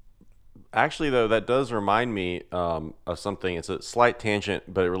stopping. Actually, though, that does remind me of something. It's a slight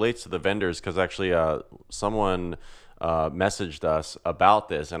tangent, but it relates to the vendors, because actually someone messaged us about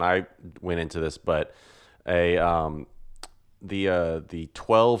this, and I went into this, but the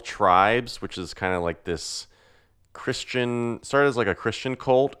 12 Tribes, which is kind of like this started as like a Christian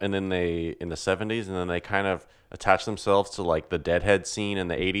cult, and then they, in the 70s, and then they kind of attached themselves to like the Deadhead scene in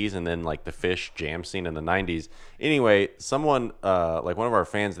the 80s, and then like the Fish jam scene in the 90s. Anyway, someone, like one of our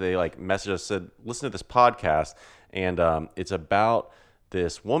fans, they like messaged us, said, listen to this podcast, and it's about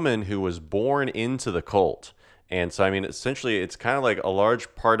this woman who was born into the cult. And so, I mean, essentially, it's kind of like a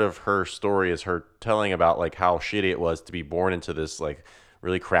large part of her story is her telling about like how shitty it was to be born into this like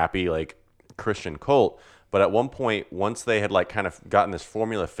really crappy like Christian cult. But at one point, once they had like kind of gotten this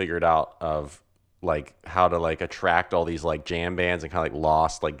formula figured out of like how to like attract all these like jam bands and kind of like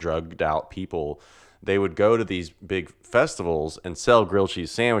lost, like drugged out people, they would go to these big festivals and sell grilled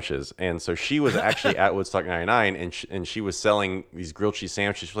cheese sandwiches. And so she was actually at Woodstock 99, and she was selling these grilled cheese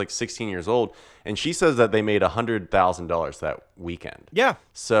sandwiches. She was like 16 years old. And she says that they made $100,000 that weekend. Yeah.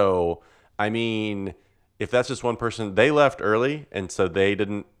 So, I mean, if that's just one person, they left early, and so they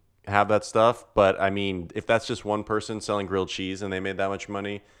didn't have that stuff. But, I mean, if that's just one person selling grilled cheese and they made that much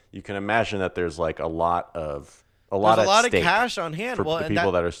money, you can imagine that there's like a lot of cash on hand for the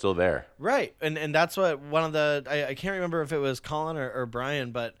people that are still there. Right. And that's what one of the, I can't remember if it was Colin or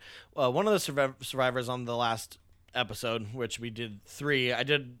Brian, but one of the survivors on the last episode, which we did 3. I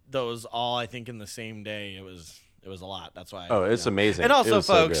did those all, I think, in the same day. It was a lot. That's why. Oh, it's amazing. And also, it was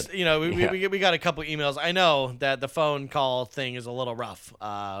folks, so we got a couple emails. I know that the phone call thing is a little rough,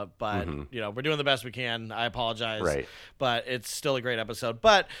 but we're doing the best we can. I apologize, Right. but it's still a great episode.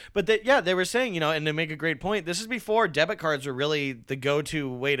 But they were saying, and to make a great point, this is before debit cards were really the go-to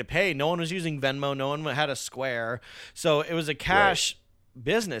way to pay. No one was using Venmo. No one had a Square, so it was a cash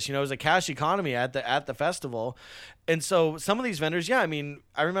business. It was a cash economy at the festival. And so some of these vendors,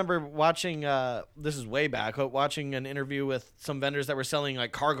 I remember watching, this is way back, watching an interview with some vendors that were selling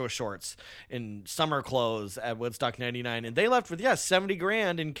like cargo shorts and summer clothes at Woodstock 99. And they left with,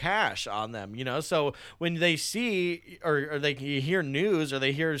 $70,000 in cash on them, So when they see, or they hear news, or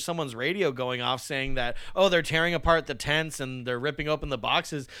they hear someone's radio going off saying that, they're tearing apart the tents and they're ripping open the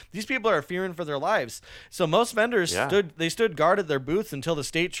boxes, these people are fearing for their lives. So most vendors stood guard at their booths until the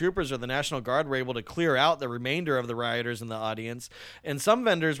state troopers or the National Guard were able to clear out the remainder of the rioters in the audience. And some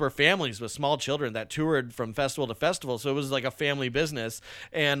vendors were families with small children that toured from festival to festival, so it was like a family business.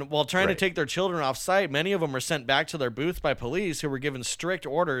 And while trying to take their children off site, many of them were sent back to their booths by police, who were given strict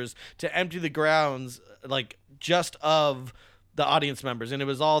orders to empty the grounds like just of the audience members, and it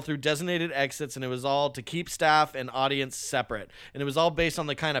was all through designated exits, and it was all to keep staff and audience separate, and it was all based on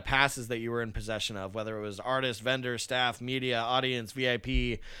the kind of passes that you were in possession of, whether it was artist, vendor, staff, media, audience,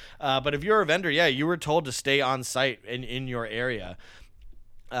 VIP. But if you're a vendor, you were told to stay on site in your area.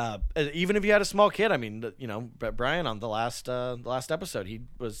 Even if you had a small kid. Brian on the last episode, he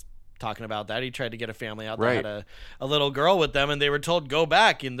was talking about that. He tried to get a family out that had a little girl with them, and they were told go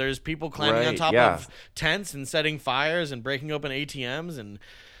back, and there's people climbing on top of tents and setting fires and breaking open ATMs, and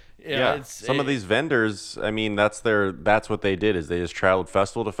some of these vendors, that's what they did, is they just traveled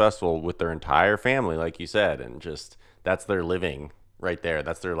festival to festival with their entire family, like you said, and just that's their living right there.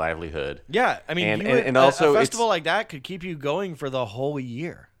 That's their livelihood. And also a festival like that could keep you going for the whole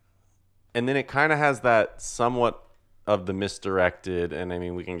year. And then it kind of has that somewhat of the misdirected,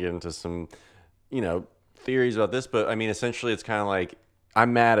 and we can get into some, theories about this, but essentially it's kind of like,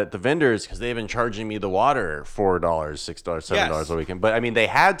 I'm mad at the vendors because they've been charging me the water $4, $6, $7 a weekend. But they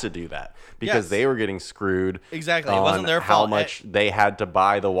had to do that because they were getting screwed. Exactly, it wasn't their how fault. much they had to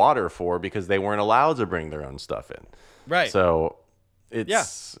buy the water for because they weren't allowed to bring their own stuff in. Right. So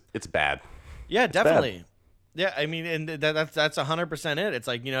it's bad. Yeah, it's definitely. Bad. Yeah, and that's 100% it. It's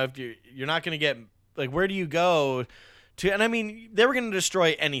like, if you're not going to get, like, where do you go to? And they were going to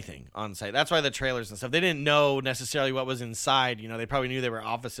destroy anything on site. That's why the trailers and stuff, they didn't know necessarily what was inside. They probably knew they were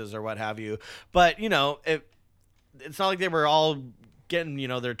offices or what have you. But, it's not like they were all getting,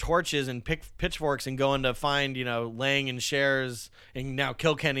 their torches and pitchforks and going to find, Lang and Cher's and now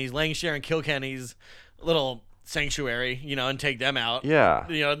Kilkenny's, Lang, Cher and Kilkenny's little sanctuary, and take them out. Yeah.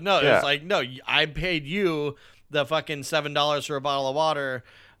 It's like, no, I paid you the fucking $7 for a bottle of water.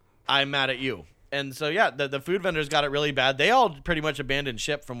 I'm mad at you. And so, the food vendors got it really bad. They all pretty much abandoned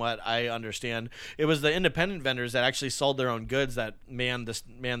ship, from what I understand. It was the independent vendors that actually sold their own goods that manned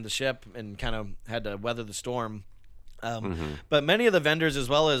the ship and kind of had to weather the storm. But many of the vendors, as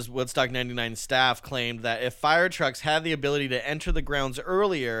well as Woodstock 99 staff, claimed that if fire trucks had the ability to enter the grounds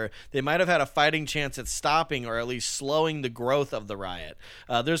earlier, they might have had a fighting chance at stopping or at least slowing the growth of the riot.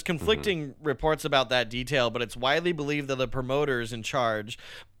 There's conflicting reports about that detail, but it's widely believed that the promoters in charge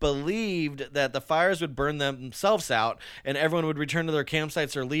believed that the fires would burn themselves out and everyone would return to their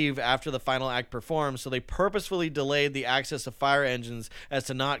campsites or leave after the final act performed, so they purposefully delayed the access of fire engines as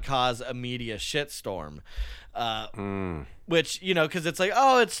to not cause a media shitstorm. Which, because it's like,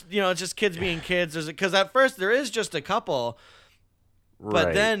 it's just kids being kids. Because at first there is just a couple,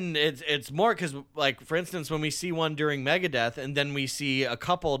 but then it's more, because, like, for instance, when we see one during Megadeth and then we see a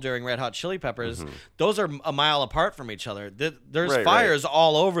couple during Red Hot Chili Peppers, those are a mile apart from each other. There's fires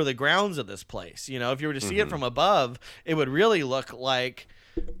all over the grounds of this place. If you were to see it from above, it would really look like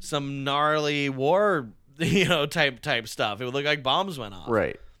some gnarly war, type stuff. It would look like bombs went off.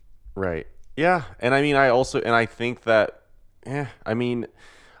 Right. Yeah, and I think that,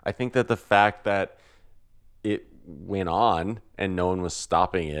 I think that the fact that it went on and no one was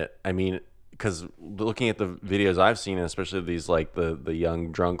stopping it, because looking at the videos I've seen, especially these, like, the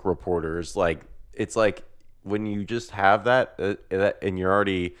young drunk reporters, like, it's like when you just have that and you're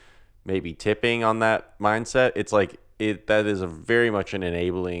already maybe tipping on that mindset, it's like that is a very much an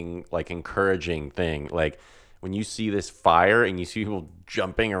enabling, like, encouraging thing. Like, when you see this fire and you see people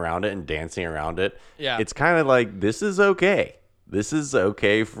jumping around it and dancing around it, it's kind of like, this is okay. This is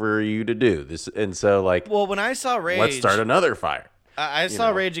okay for you to do this. And so, like, well, when I saw Rage, let's start another fire. I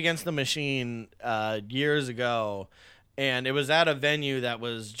saw Rage Against the Machine years ago, and it was at a venue that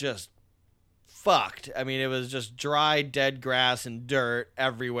was just fucked. I mean, it was just dry, dead grass and dirt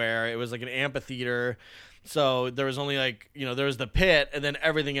everywhere. It was like an amphitheater. So there was only like, there was the pit and then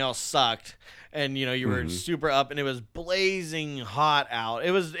everything else sucked. And, you were super up and it was blazing hot out.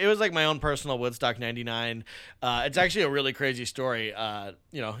 It was like my own personal Woodstock 99. It's actually a really crazy story.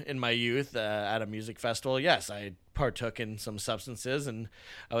 In my youth at a music festival, yes, I partook in some substances and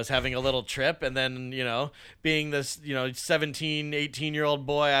I was having a little trip. And then, being this, 17, 18-year-old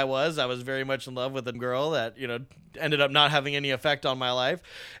boy I was very much in love with a girl that, ended up not having any effect on my life.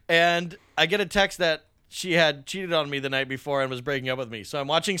 And I get a text that she had cheated on me the night before and was breaking up with me. So I'm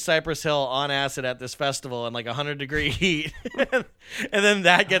watching Cypress Hill on acid at this festival in like 100-degree heat. And then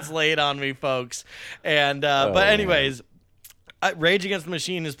that gets laid on me, folks. And but anyways, Rage Against the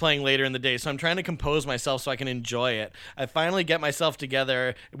Machine is playing later in the day, so I'm trying to compose myself so I can enjoy it. I finally get myself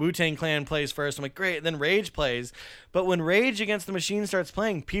together. Wu-Tang Clan plays first. I'm like, great. And then Rage plays. But when Rage Against the Machine starts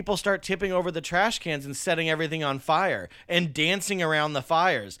playing, people start tipping over the trash cans and setting everything on fire and dancing around the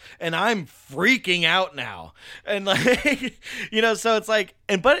fires. And I'm freaking out now. And like, so it's like,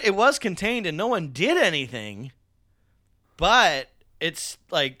 but it was contained and no one did anything. But it's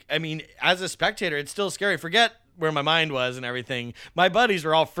like, I mean, as a spectator, it's still scary. Forget where my mind was and everything. My buddies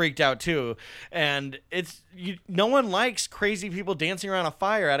were all freaked out too, and no one likes crazy people dancing around a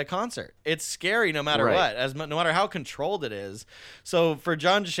fire at a concert. It's scary no matter what, no matter how controlled it is. So for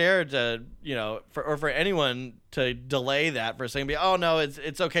John Scher to for anyone to delay that for saying, oh no,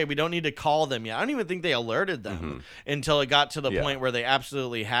 it's okay, we don't need to call them yet. I don't even think they alerted them until it got to the point where they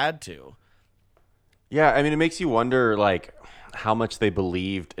absolutely had to. Yeah, I mean, it makes you wonder like how much they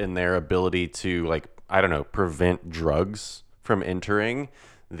believed in their ability to like, I don't know, prevent drugs from entering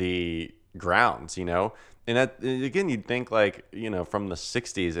the grounds, And that, again, you'd think like, from the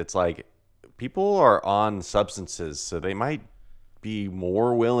 60s, it's like people are on substances, so they might be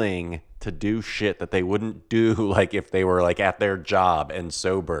more willing to do shit that they wouldn't do like if they were like at their job and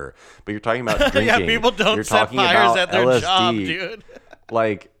sober. But you're talking about drinking. Yeah, people don't you're set talking fires about at their LSD. job, dude.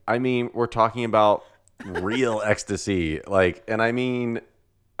 Like, I mean, we're talking about real ecstasy. Like, and I mean,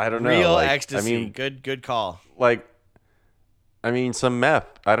 I don't know. Real like, ecstasy. I mean, good call. Like, I mean, some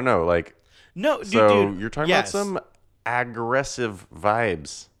meth. I don't know. Like, no, so dude, you're talking about some aggressive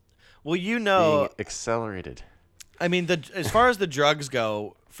vibes. Well, being accelerated. I mean, as far as the drugs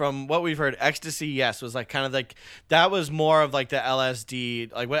go, from what we've heard, ecstasy, yes, was like kind of like that was more of like the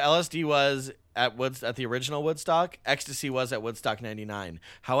LSD, like what LSD was at the original Woodstock, ecstasy was at Woodstock 99.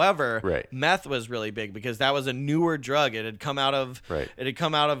 However, meth was really big because that was a newer drug. It had come out of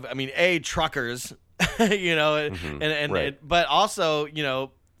I mean, truckers, but also,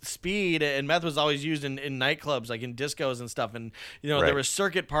 speed and meth was always used in nightclubs, like in discos and stuff, and there were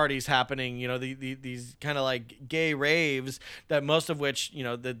circuit parties happening, these kind of like gay raves that most of which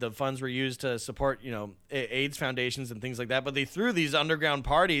the funds were used to support AIDS foundations and things like that, but they threw these underground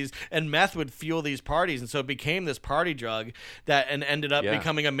parties and meth would fuel these parties, and so it became this party drug that and ended up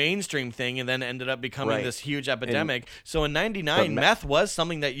becoming a mainstream thing, and then ended up becoming this huge epidemic. So in 99, meth was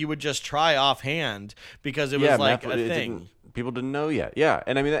something that you would just try offhand because it was like a thing. People didn't know yet. Yeah.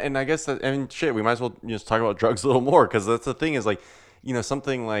 And I mean, and I guess that, I mean, shit, we might as well just talk about drugs a little more, because that's the thing is like,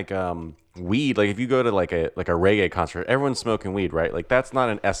 something like weed, like if you go to like a reggae concert, everyone's smoking weed, right? Like that's not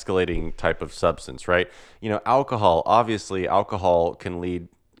an escalating type of substance, right? Alcohol, obviously alcohol can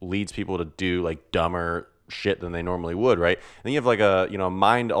leads people to do like dumber shit than they normally would, right? And then you have like a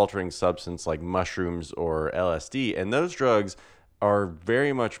mind altering substance like mushrooms or LSD, and those drugs are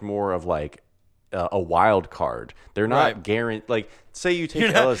very much more of like a wild card. They're not guaranteed. Like, say you take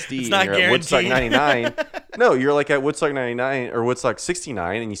LSD and you're at Woodstock 99. No, you're like at Woodstock 99 or Woodstock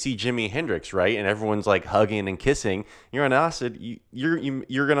 69 and you see Jimi Hendrix, right? And everyone's like hugging and kissing. You're on acid.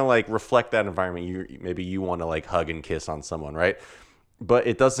 You're gonna like reflect that environment. Maybe you want to like hug and kiss on someone, right? But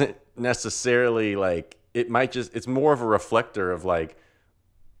it doesn't necessarily like, it might just, it's more of a reflector of like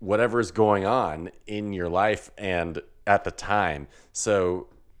whatever's going on in your life and at the time. So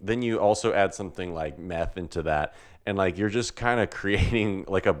then you also add something like meth into that, and like you're just kind of creating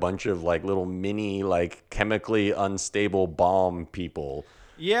like a bunch of like little mini like chemically unstable bomb people.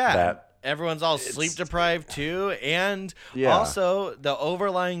 Yeah. That everyone's all sleep deprived too, and also the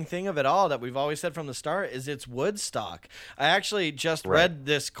overlying thing of it all that we've always said from the start is it's Woodstock. I actually just read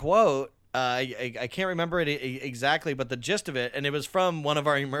this quote. I can't remember it exactly, but the gist of it, and it was from one of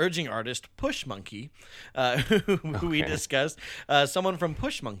our emerging artists, Push Monkey, who we discussed. Someone from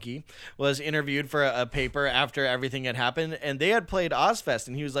Push Monkey was interviewed for a paper after everything had happened, and they had played Ozfest,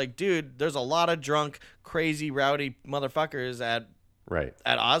 and he was like, dude, there's a lot of drunk, crazy, rowdy motherfuckers at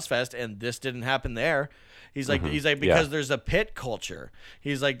Ozfest, and this didn't happen there. He's like because there's a pit culture.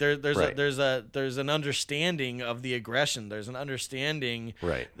 He's like there's an understanding of the aggression. There's an understanding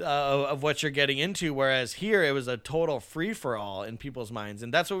of what you're getting into. Whereas here it was a total free for all in people's minds,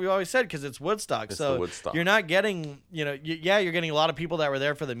 and that's what we always said because it's Woodstock. It's so the Woodstock. You're not getting you're getting a lot of people that were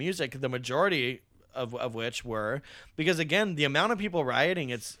there for the music. The majority of which were because again the amount of people rioting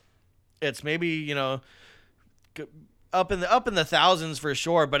it's maybe up in the thousands for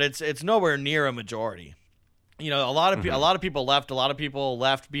sure, but it's nowhere near a majority. A lot of people left. A lot of people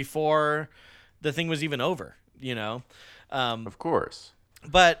left before the thing was even over. Of course.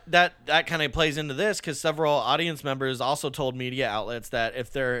 But that kind of plays into this because several audience members also told media outlets that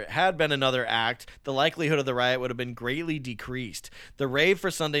if there had been another act, the likelihood of the riot would have been greatly decreased. The rave for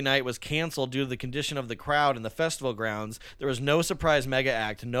Sunday night was canceled due to the condition of the crowd in the festival grounds. There was no surprise mega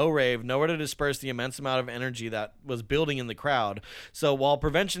act, no rave, nowhere to disperse the immense amount of energy that was building in the crowd. So while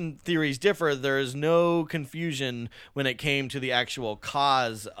prevention theories differ, there is no confusion when it came to the actual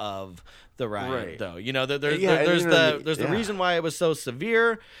cause of the riot, though. There's the reason why it was so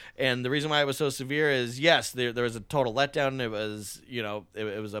severe, and the reason why it was so severe is there was a total letdown. It was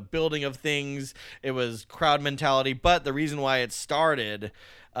it was a building of things. It was crowd mentality, but the reason why it started.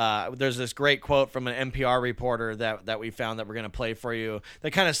 There's this great quote from an NPR reporter that we found that we're going to play for you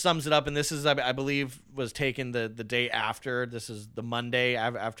that kind of sums it up. And this is, I believe, was taken the day after. This is the Monday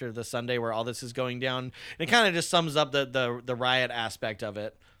after the Sunday where all this is going down. And it kind of just sums up the riot aspect of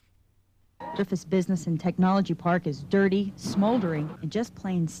it. Griffiths Business and Technology Park is dirty, smoldering, and just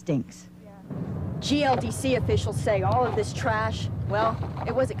plain stinks. GLDC officials say all of this trash, well,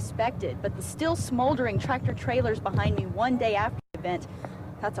 it was expected, but the still smoldering tractor trailers behind me one day after the event,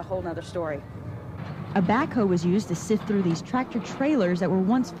 that's a whole nother story. A backhoe was used to sift through these tractor trailers that were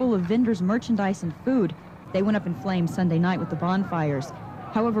once full of vendors' merchandise and food. They went up in flames Sunday night with the bonfires.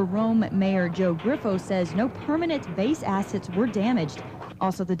 However, Rome Mayor Joe Griffo says no permanent base assets were damaged.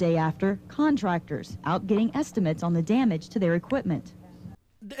 Also the day after, contractors out getting estimates on the damage to their equipment.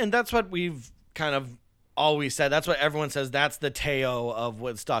 And that's what we've kind of always said. That's what everyone says. That's the tale of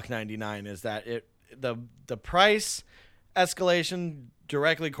Woodstock 99 is that the price escalation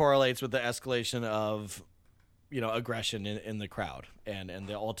directly correlates with the escalation of aggression in the crowd and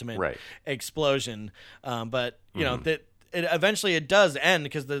the ultimate explosion. But that eventually it does end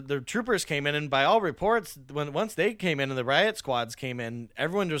because the troopers came in, and by all reports, once they came in and the riot squads came in,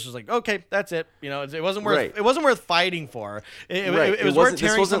 everyone just was like, okay, that's it. It wasn't worth fighting for. It was worth tearing something down.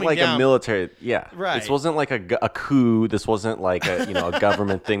 This wasn't like a military. Yeah. Right. This wasn't like a coup. This wasn't like a a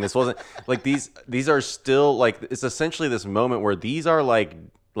government thing. This wasn't like these are still like it's essentially this moment where these are like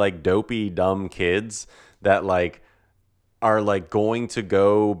dopey dumb kids that are going to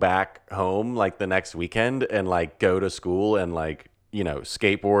go back home the next weekend and go to school and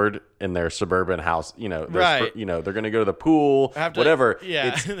skateboard in their suburban house. They're going to go to the pool, whatever.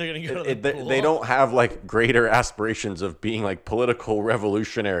 Yeah, they're going to go to the pool. They don't have greater aspirations of being political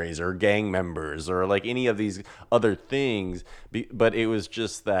revolutionaries or gang members or any of these other things. But it was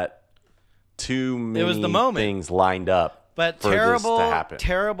just that too many things lined up. But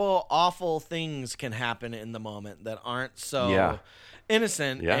terrible, awful things can happen in the moment that aren't so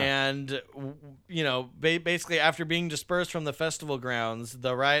innocent. Yeah. And, basically after being dispersed from the festival grounds,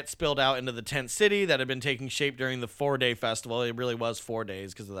 the riot spilled out into the tent city that had been taking shape during the 4-day festival. It really was 4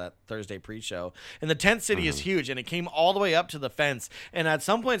 days because of that Thursday pre-show. And the tent city is huge, and it came all the way up to the fence. And at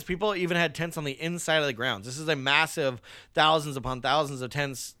some points, people even had tents on the inside of the grounds. This is a massive thousands upon thousands of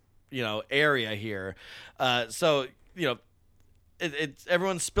tents, area here. It's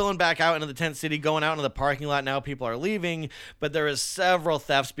everyone's spilling back out into the tent city, going out into the parking lot now. People are leaving, but there is several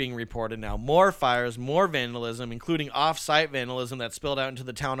thefts being reported now. More fires, more vandalism, including off-site vandalism that spilled out into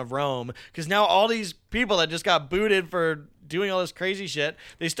the town of Rome. Because now all these people that just got booted for doing all this crazy shit,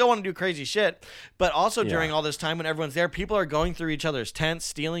 they still want to do crazy shit. But also during all this time when everyone's there, people are going through each other's tents,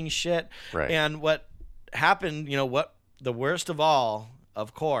 stealing shit. Right. And what happened, what the worst of all,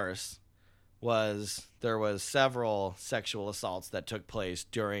 of course, was there was several sexual assaults that took place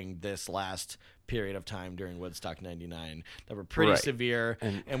during this last period of time during Woodstock 99 that were pretty severe.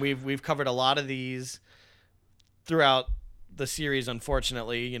 And we've covered a lot of these throughout the series,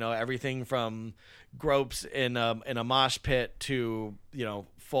 unfortunately. Everything from gropes in a mosh pit to,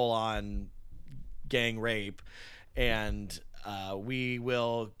 full on gang rape. And we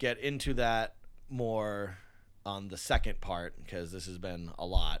will get into that more on the second part because this has been a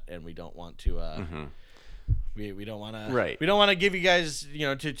lot and we don't want to we don't want to we don't want to give you guys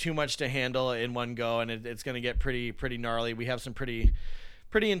too much to handle in one go, and it's going to get pretty gnarly. We have some pretty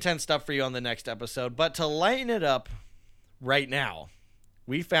intense stuff for you on the next episode, but to lighten it up right now,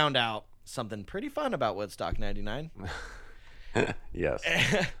 we found out something pretty fun about Woodstock 99. Yes.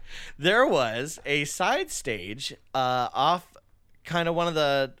 There was a side stage off kind of one of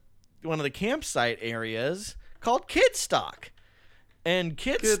the campsite areas called Kidstock. And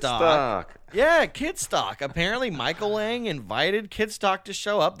Kidstock. Yeah, Kidstock. Apparently, Michael Lang invited Kidstock to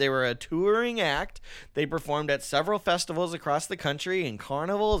show up. They were a touring act. They performed at several festivals across the country and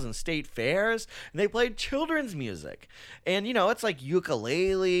carnivals and state fairs. And they played children's music. And, it's like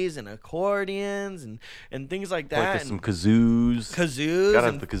ukuleles and accordions and things like that. Like some kazoos. Gotta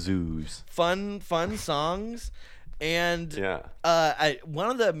have the kazoos. Fun songs. And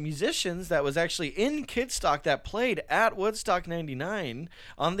one of the musicians that was actually in Kidstock that played at Woodstock 99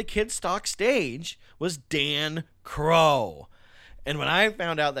 on the Kidstock stage was Dan Crow. And when I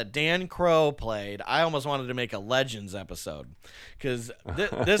found out that Dan Crow played, I almost wanted to make a Legends episode. Because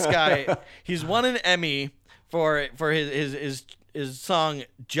this guy, he's won an Emmy for his song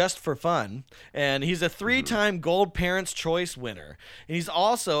Just for Fun, and he's a 3-time Gold Parents' Choice winner. And he's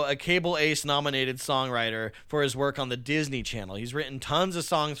also a Cable Ace nominated songwriter for his work on the Disney Channel. He's written tons of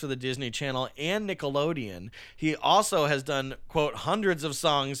songs for the Disney Channel and Nickelodeon. He also has done, quote, hundreds of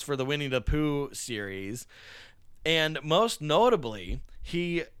songs for the Winnie the Pooh series. And most notably,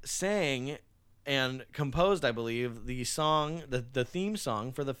 he sang and composed, I believe, the theme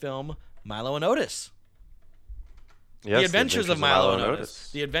song for the film Milo and Otis. Yes, The Adventures of Milo and Otis.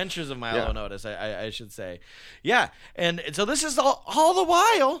 The Adventures of Milo and Otis, I should say. Yeah, and so this is all the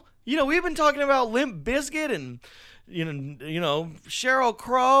while, we've been talking about Limp Bizkit and, Sheryl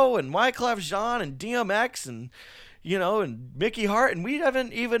Crow and Wyclef Jean and DMX and, and Mickey Hart, and we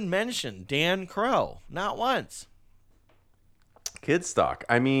haven't even mentioned Dan Crow, not once. Kidstock.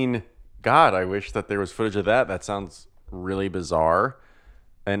 I mean, God, I wish that there was footage of that. That sounds really bizarre.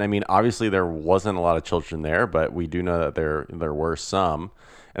 And I mean, obviously there wasn't a lot of children there, but we do know that there were some.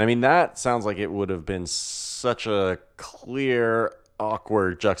 And I mean, that sounds like it would have been such a clear,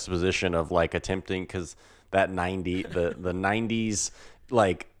 awkward juxtaposition of like attempting, because that the 90s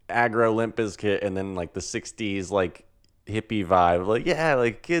like aggro Limp Bizkit, and then like the 60s like hippie vibe, like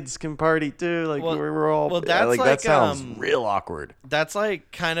like kids can party too, like we're all that's like that sounds real awkward. That's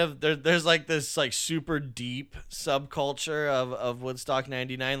like kind of there's like this like super deep subculture of Woodstock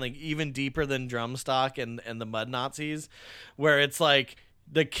 99, like even deeper than Drumstock and the Mud Nazis, where it's like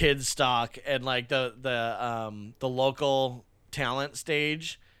the Kidstock and like the local talent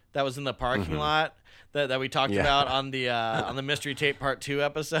stage that was in the parking lot that we talked about on the Mystery Tape Part 2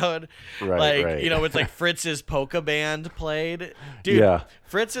 episode. Right. It's like Fritz's Polka Band played. Dude,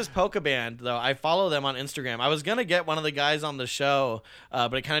 Fritz's Polka Band, though, I follow them on Instagram. I was going to get one of the guys on the show,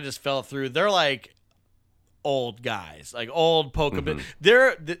 but it kind of just fell through. They're like old guys, like old polka band.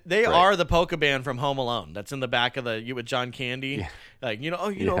 They are the polka band from Home Alone. That's in the back of the with John Candy. Like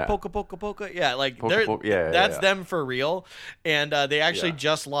polka polka. Yeah, like that's them for real. And they actually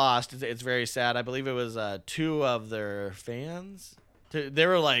just lost. It's very sad. I believe it was 2 of their fans. They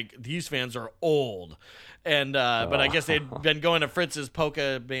were like, these fans are old. And but I guess they'd been going to Fritz's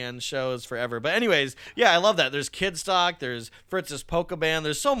Polka Band shows forever. But anyways, I love that. There's Kidstock, there's Fritz's Polka Band.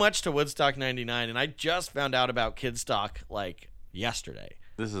 There's so much to Woodstock 99, and I just found out about Kidstock like yesterday.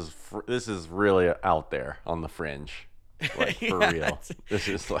 This is really out there on the fringe, like for real. This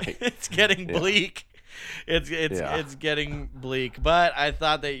is like it's getting bleak. It's getting bleak, but I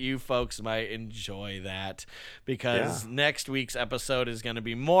thought that you folks might enjoy that, because next week's episode is going to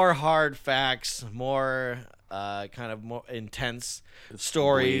be more hard facts, more kind of more intense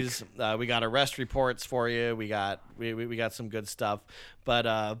stories. We got arrest reports for you. We got some good stuff,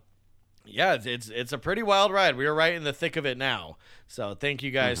 but it's a pretty wild ride. We are right in the thick of it now. So thank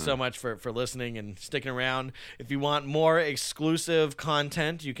you guys so much for listening and sticking around. If you want more exclusive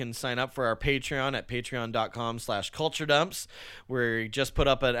content, you can sign up for our Patreon at patreon.com/culturedumps, where we just put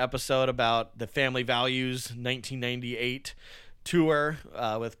up an episode about the Family Values 1998 tour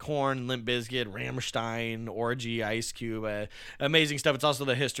with Korn, Limp Bizkit, Rammstein, Orgy, Ice Cube, amazing stuff. It's also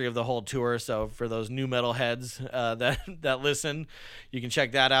the history of the whole tour, so for those new metal heads that listen, you can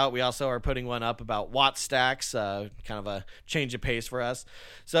check that out. We also are putting one up about Watt Stacks, kind of a change of pace for us.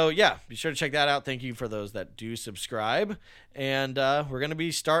 So be sure to check that out. Thank you for those that do subscribe, and we're going to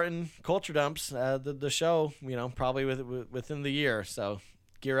be starting Culture Dumps, the show, probably within the year, so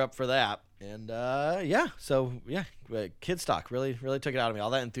gear up for that. And Kidstock really took it out of me.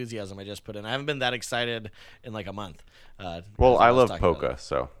 All that enthusiasm I just put in. I haven't been that excited in like a month. Well, I love polka,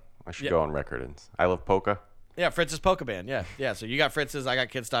 so I should go on record and I love polka. Yeah, Fritz's Polka Band. Yeah. So you got Fritz's, I got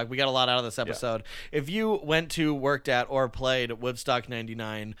Kidstock. We got a lot out of this episode. Yeah. If you went to, worked at, or played Woodstock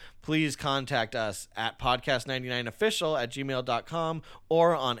 99, please contact us at podcast99official@gmail.com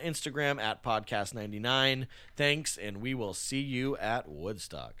or on Instagram at podcast99. Thanks, and we will see you at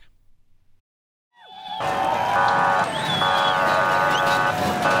Woodstock.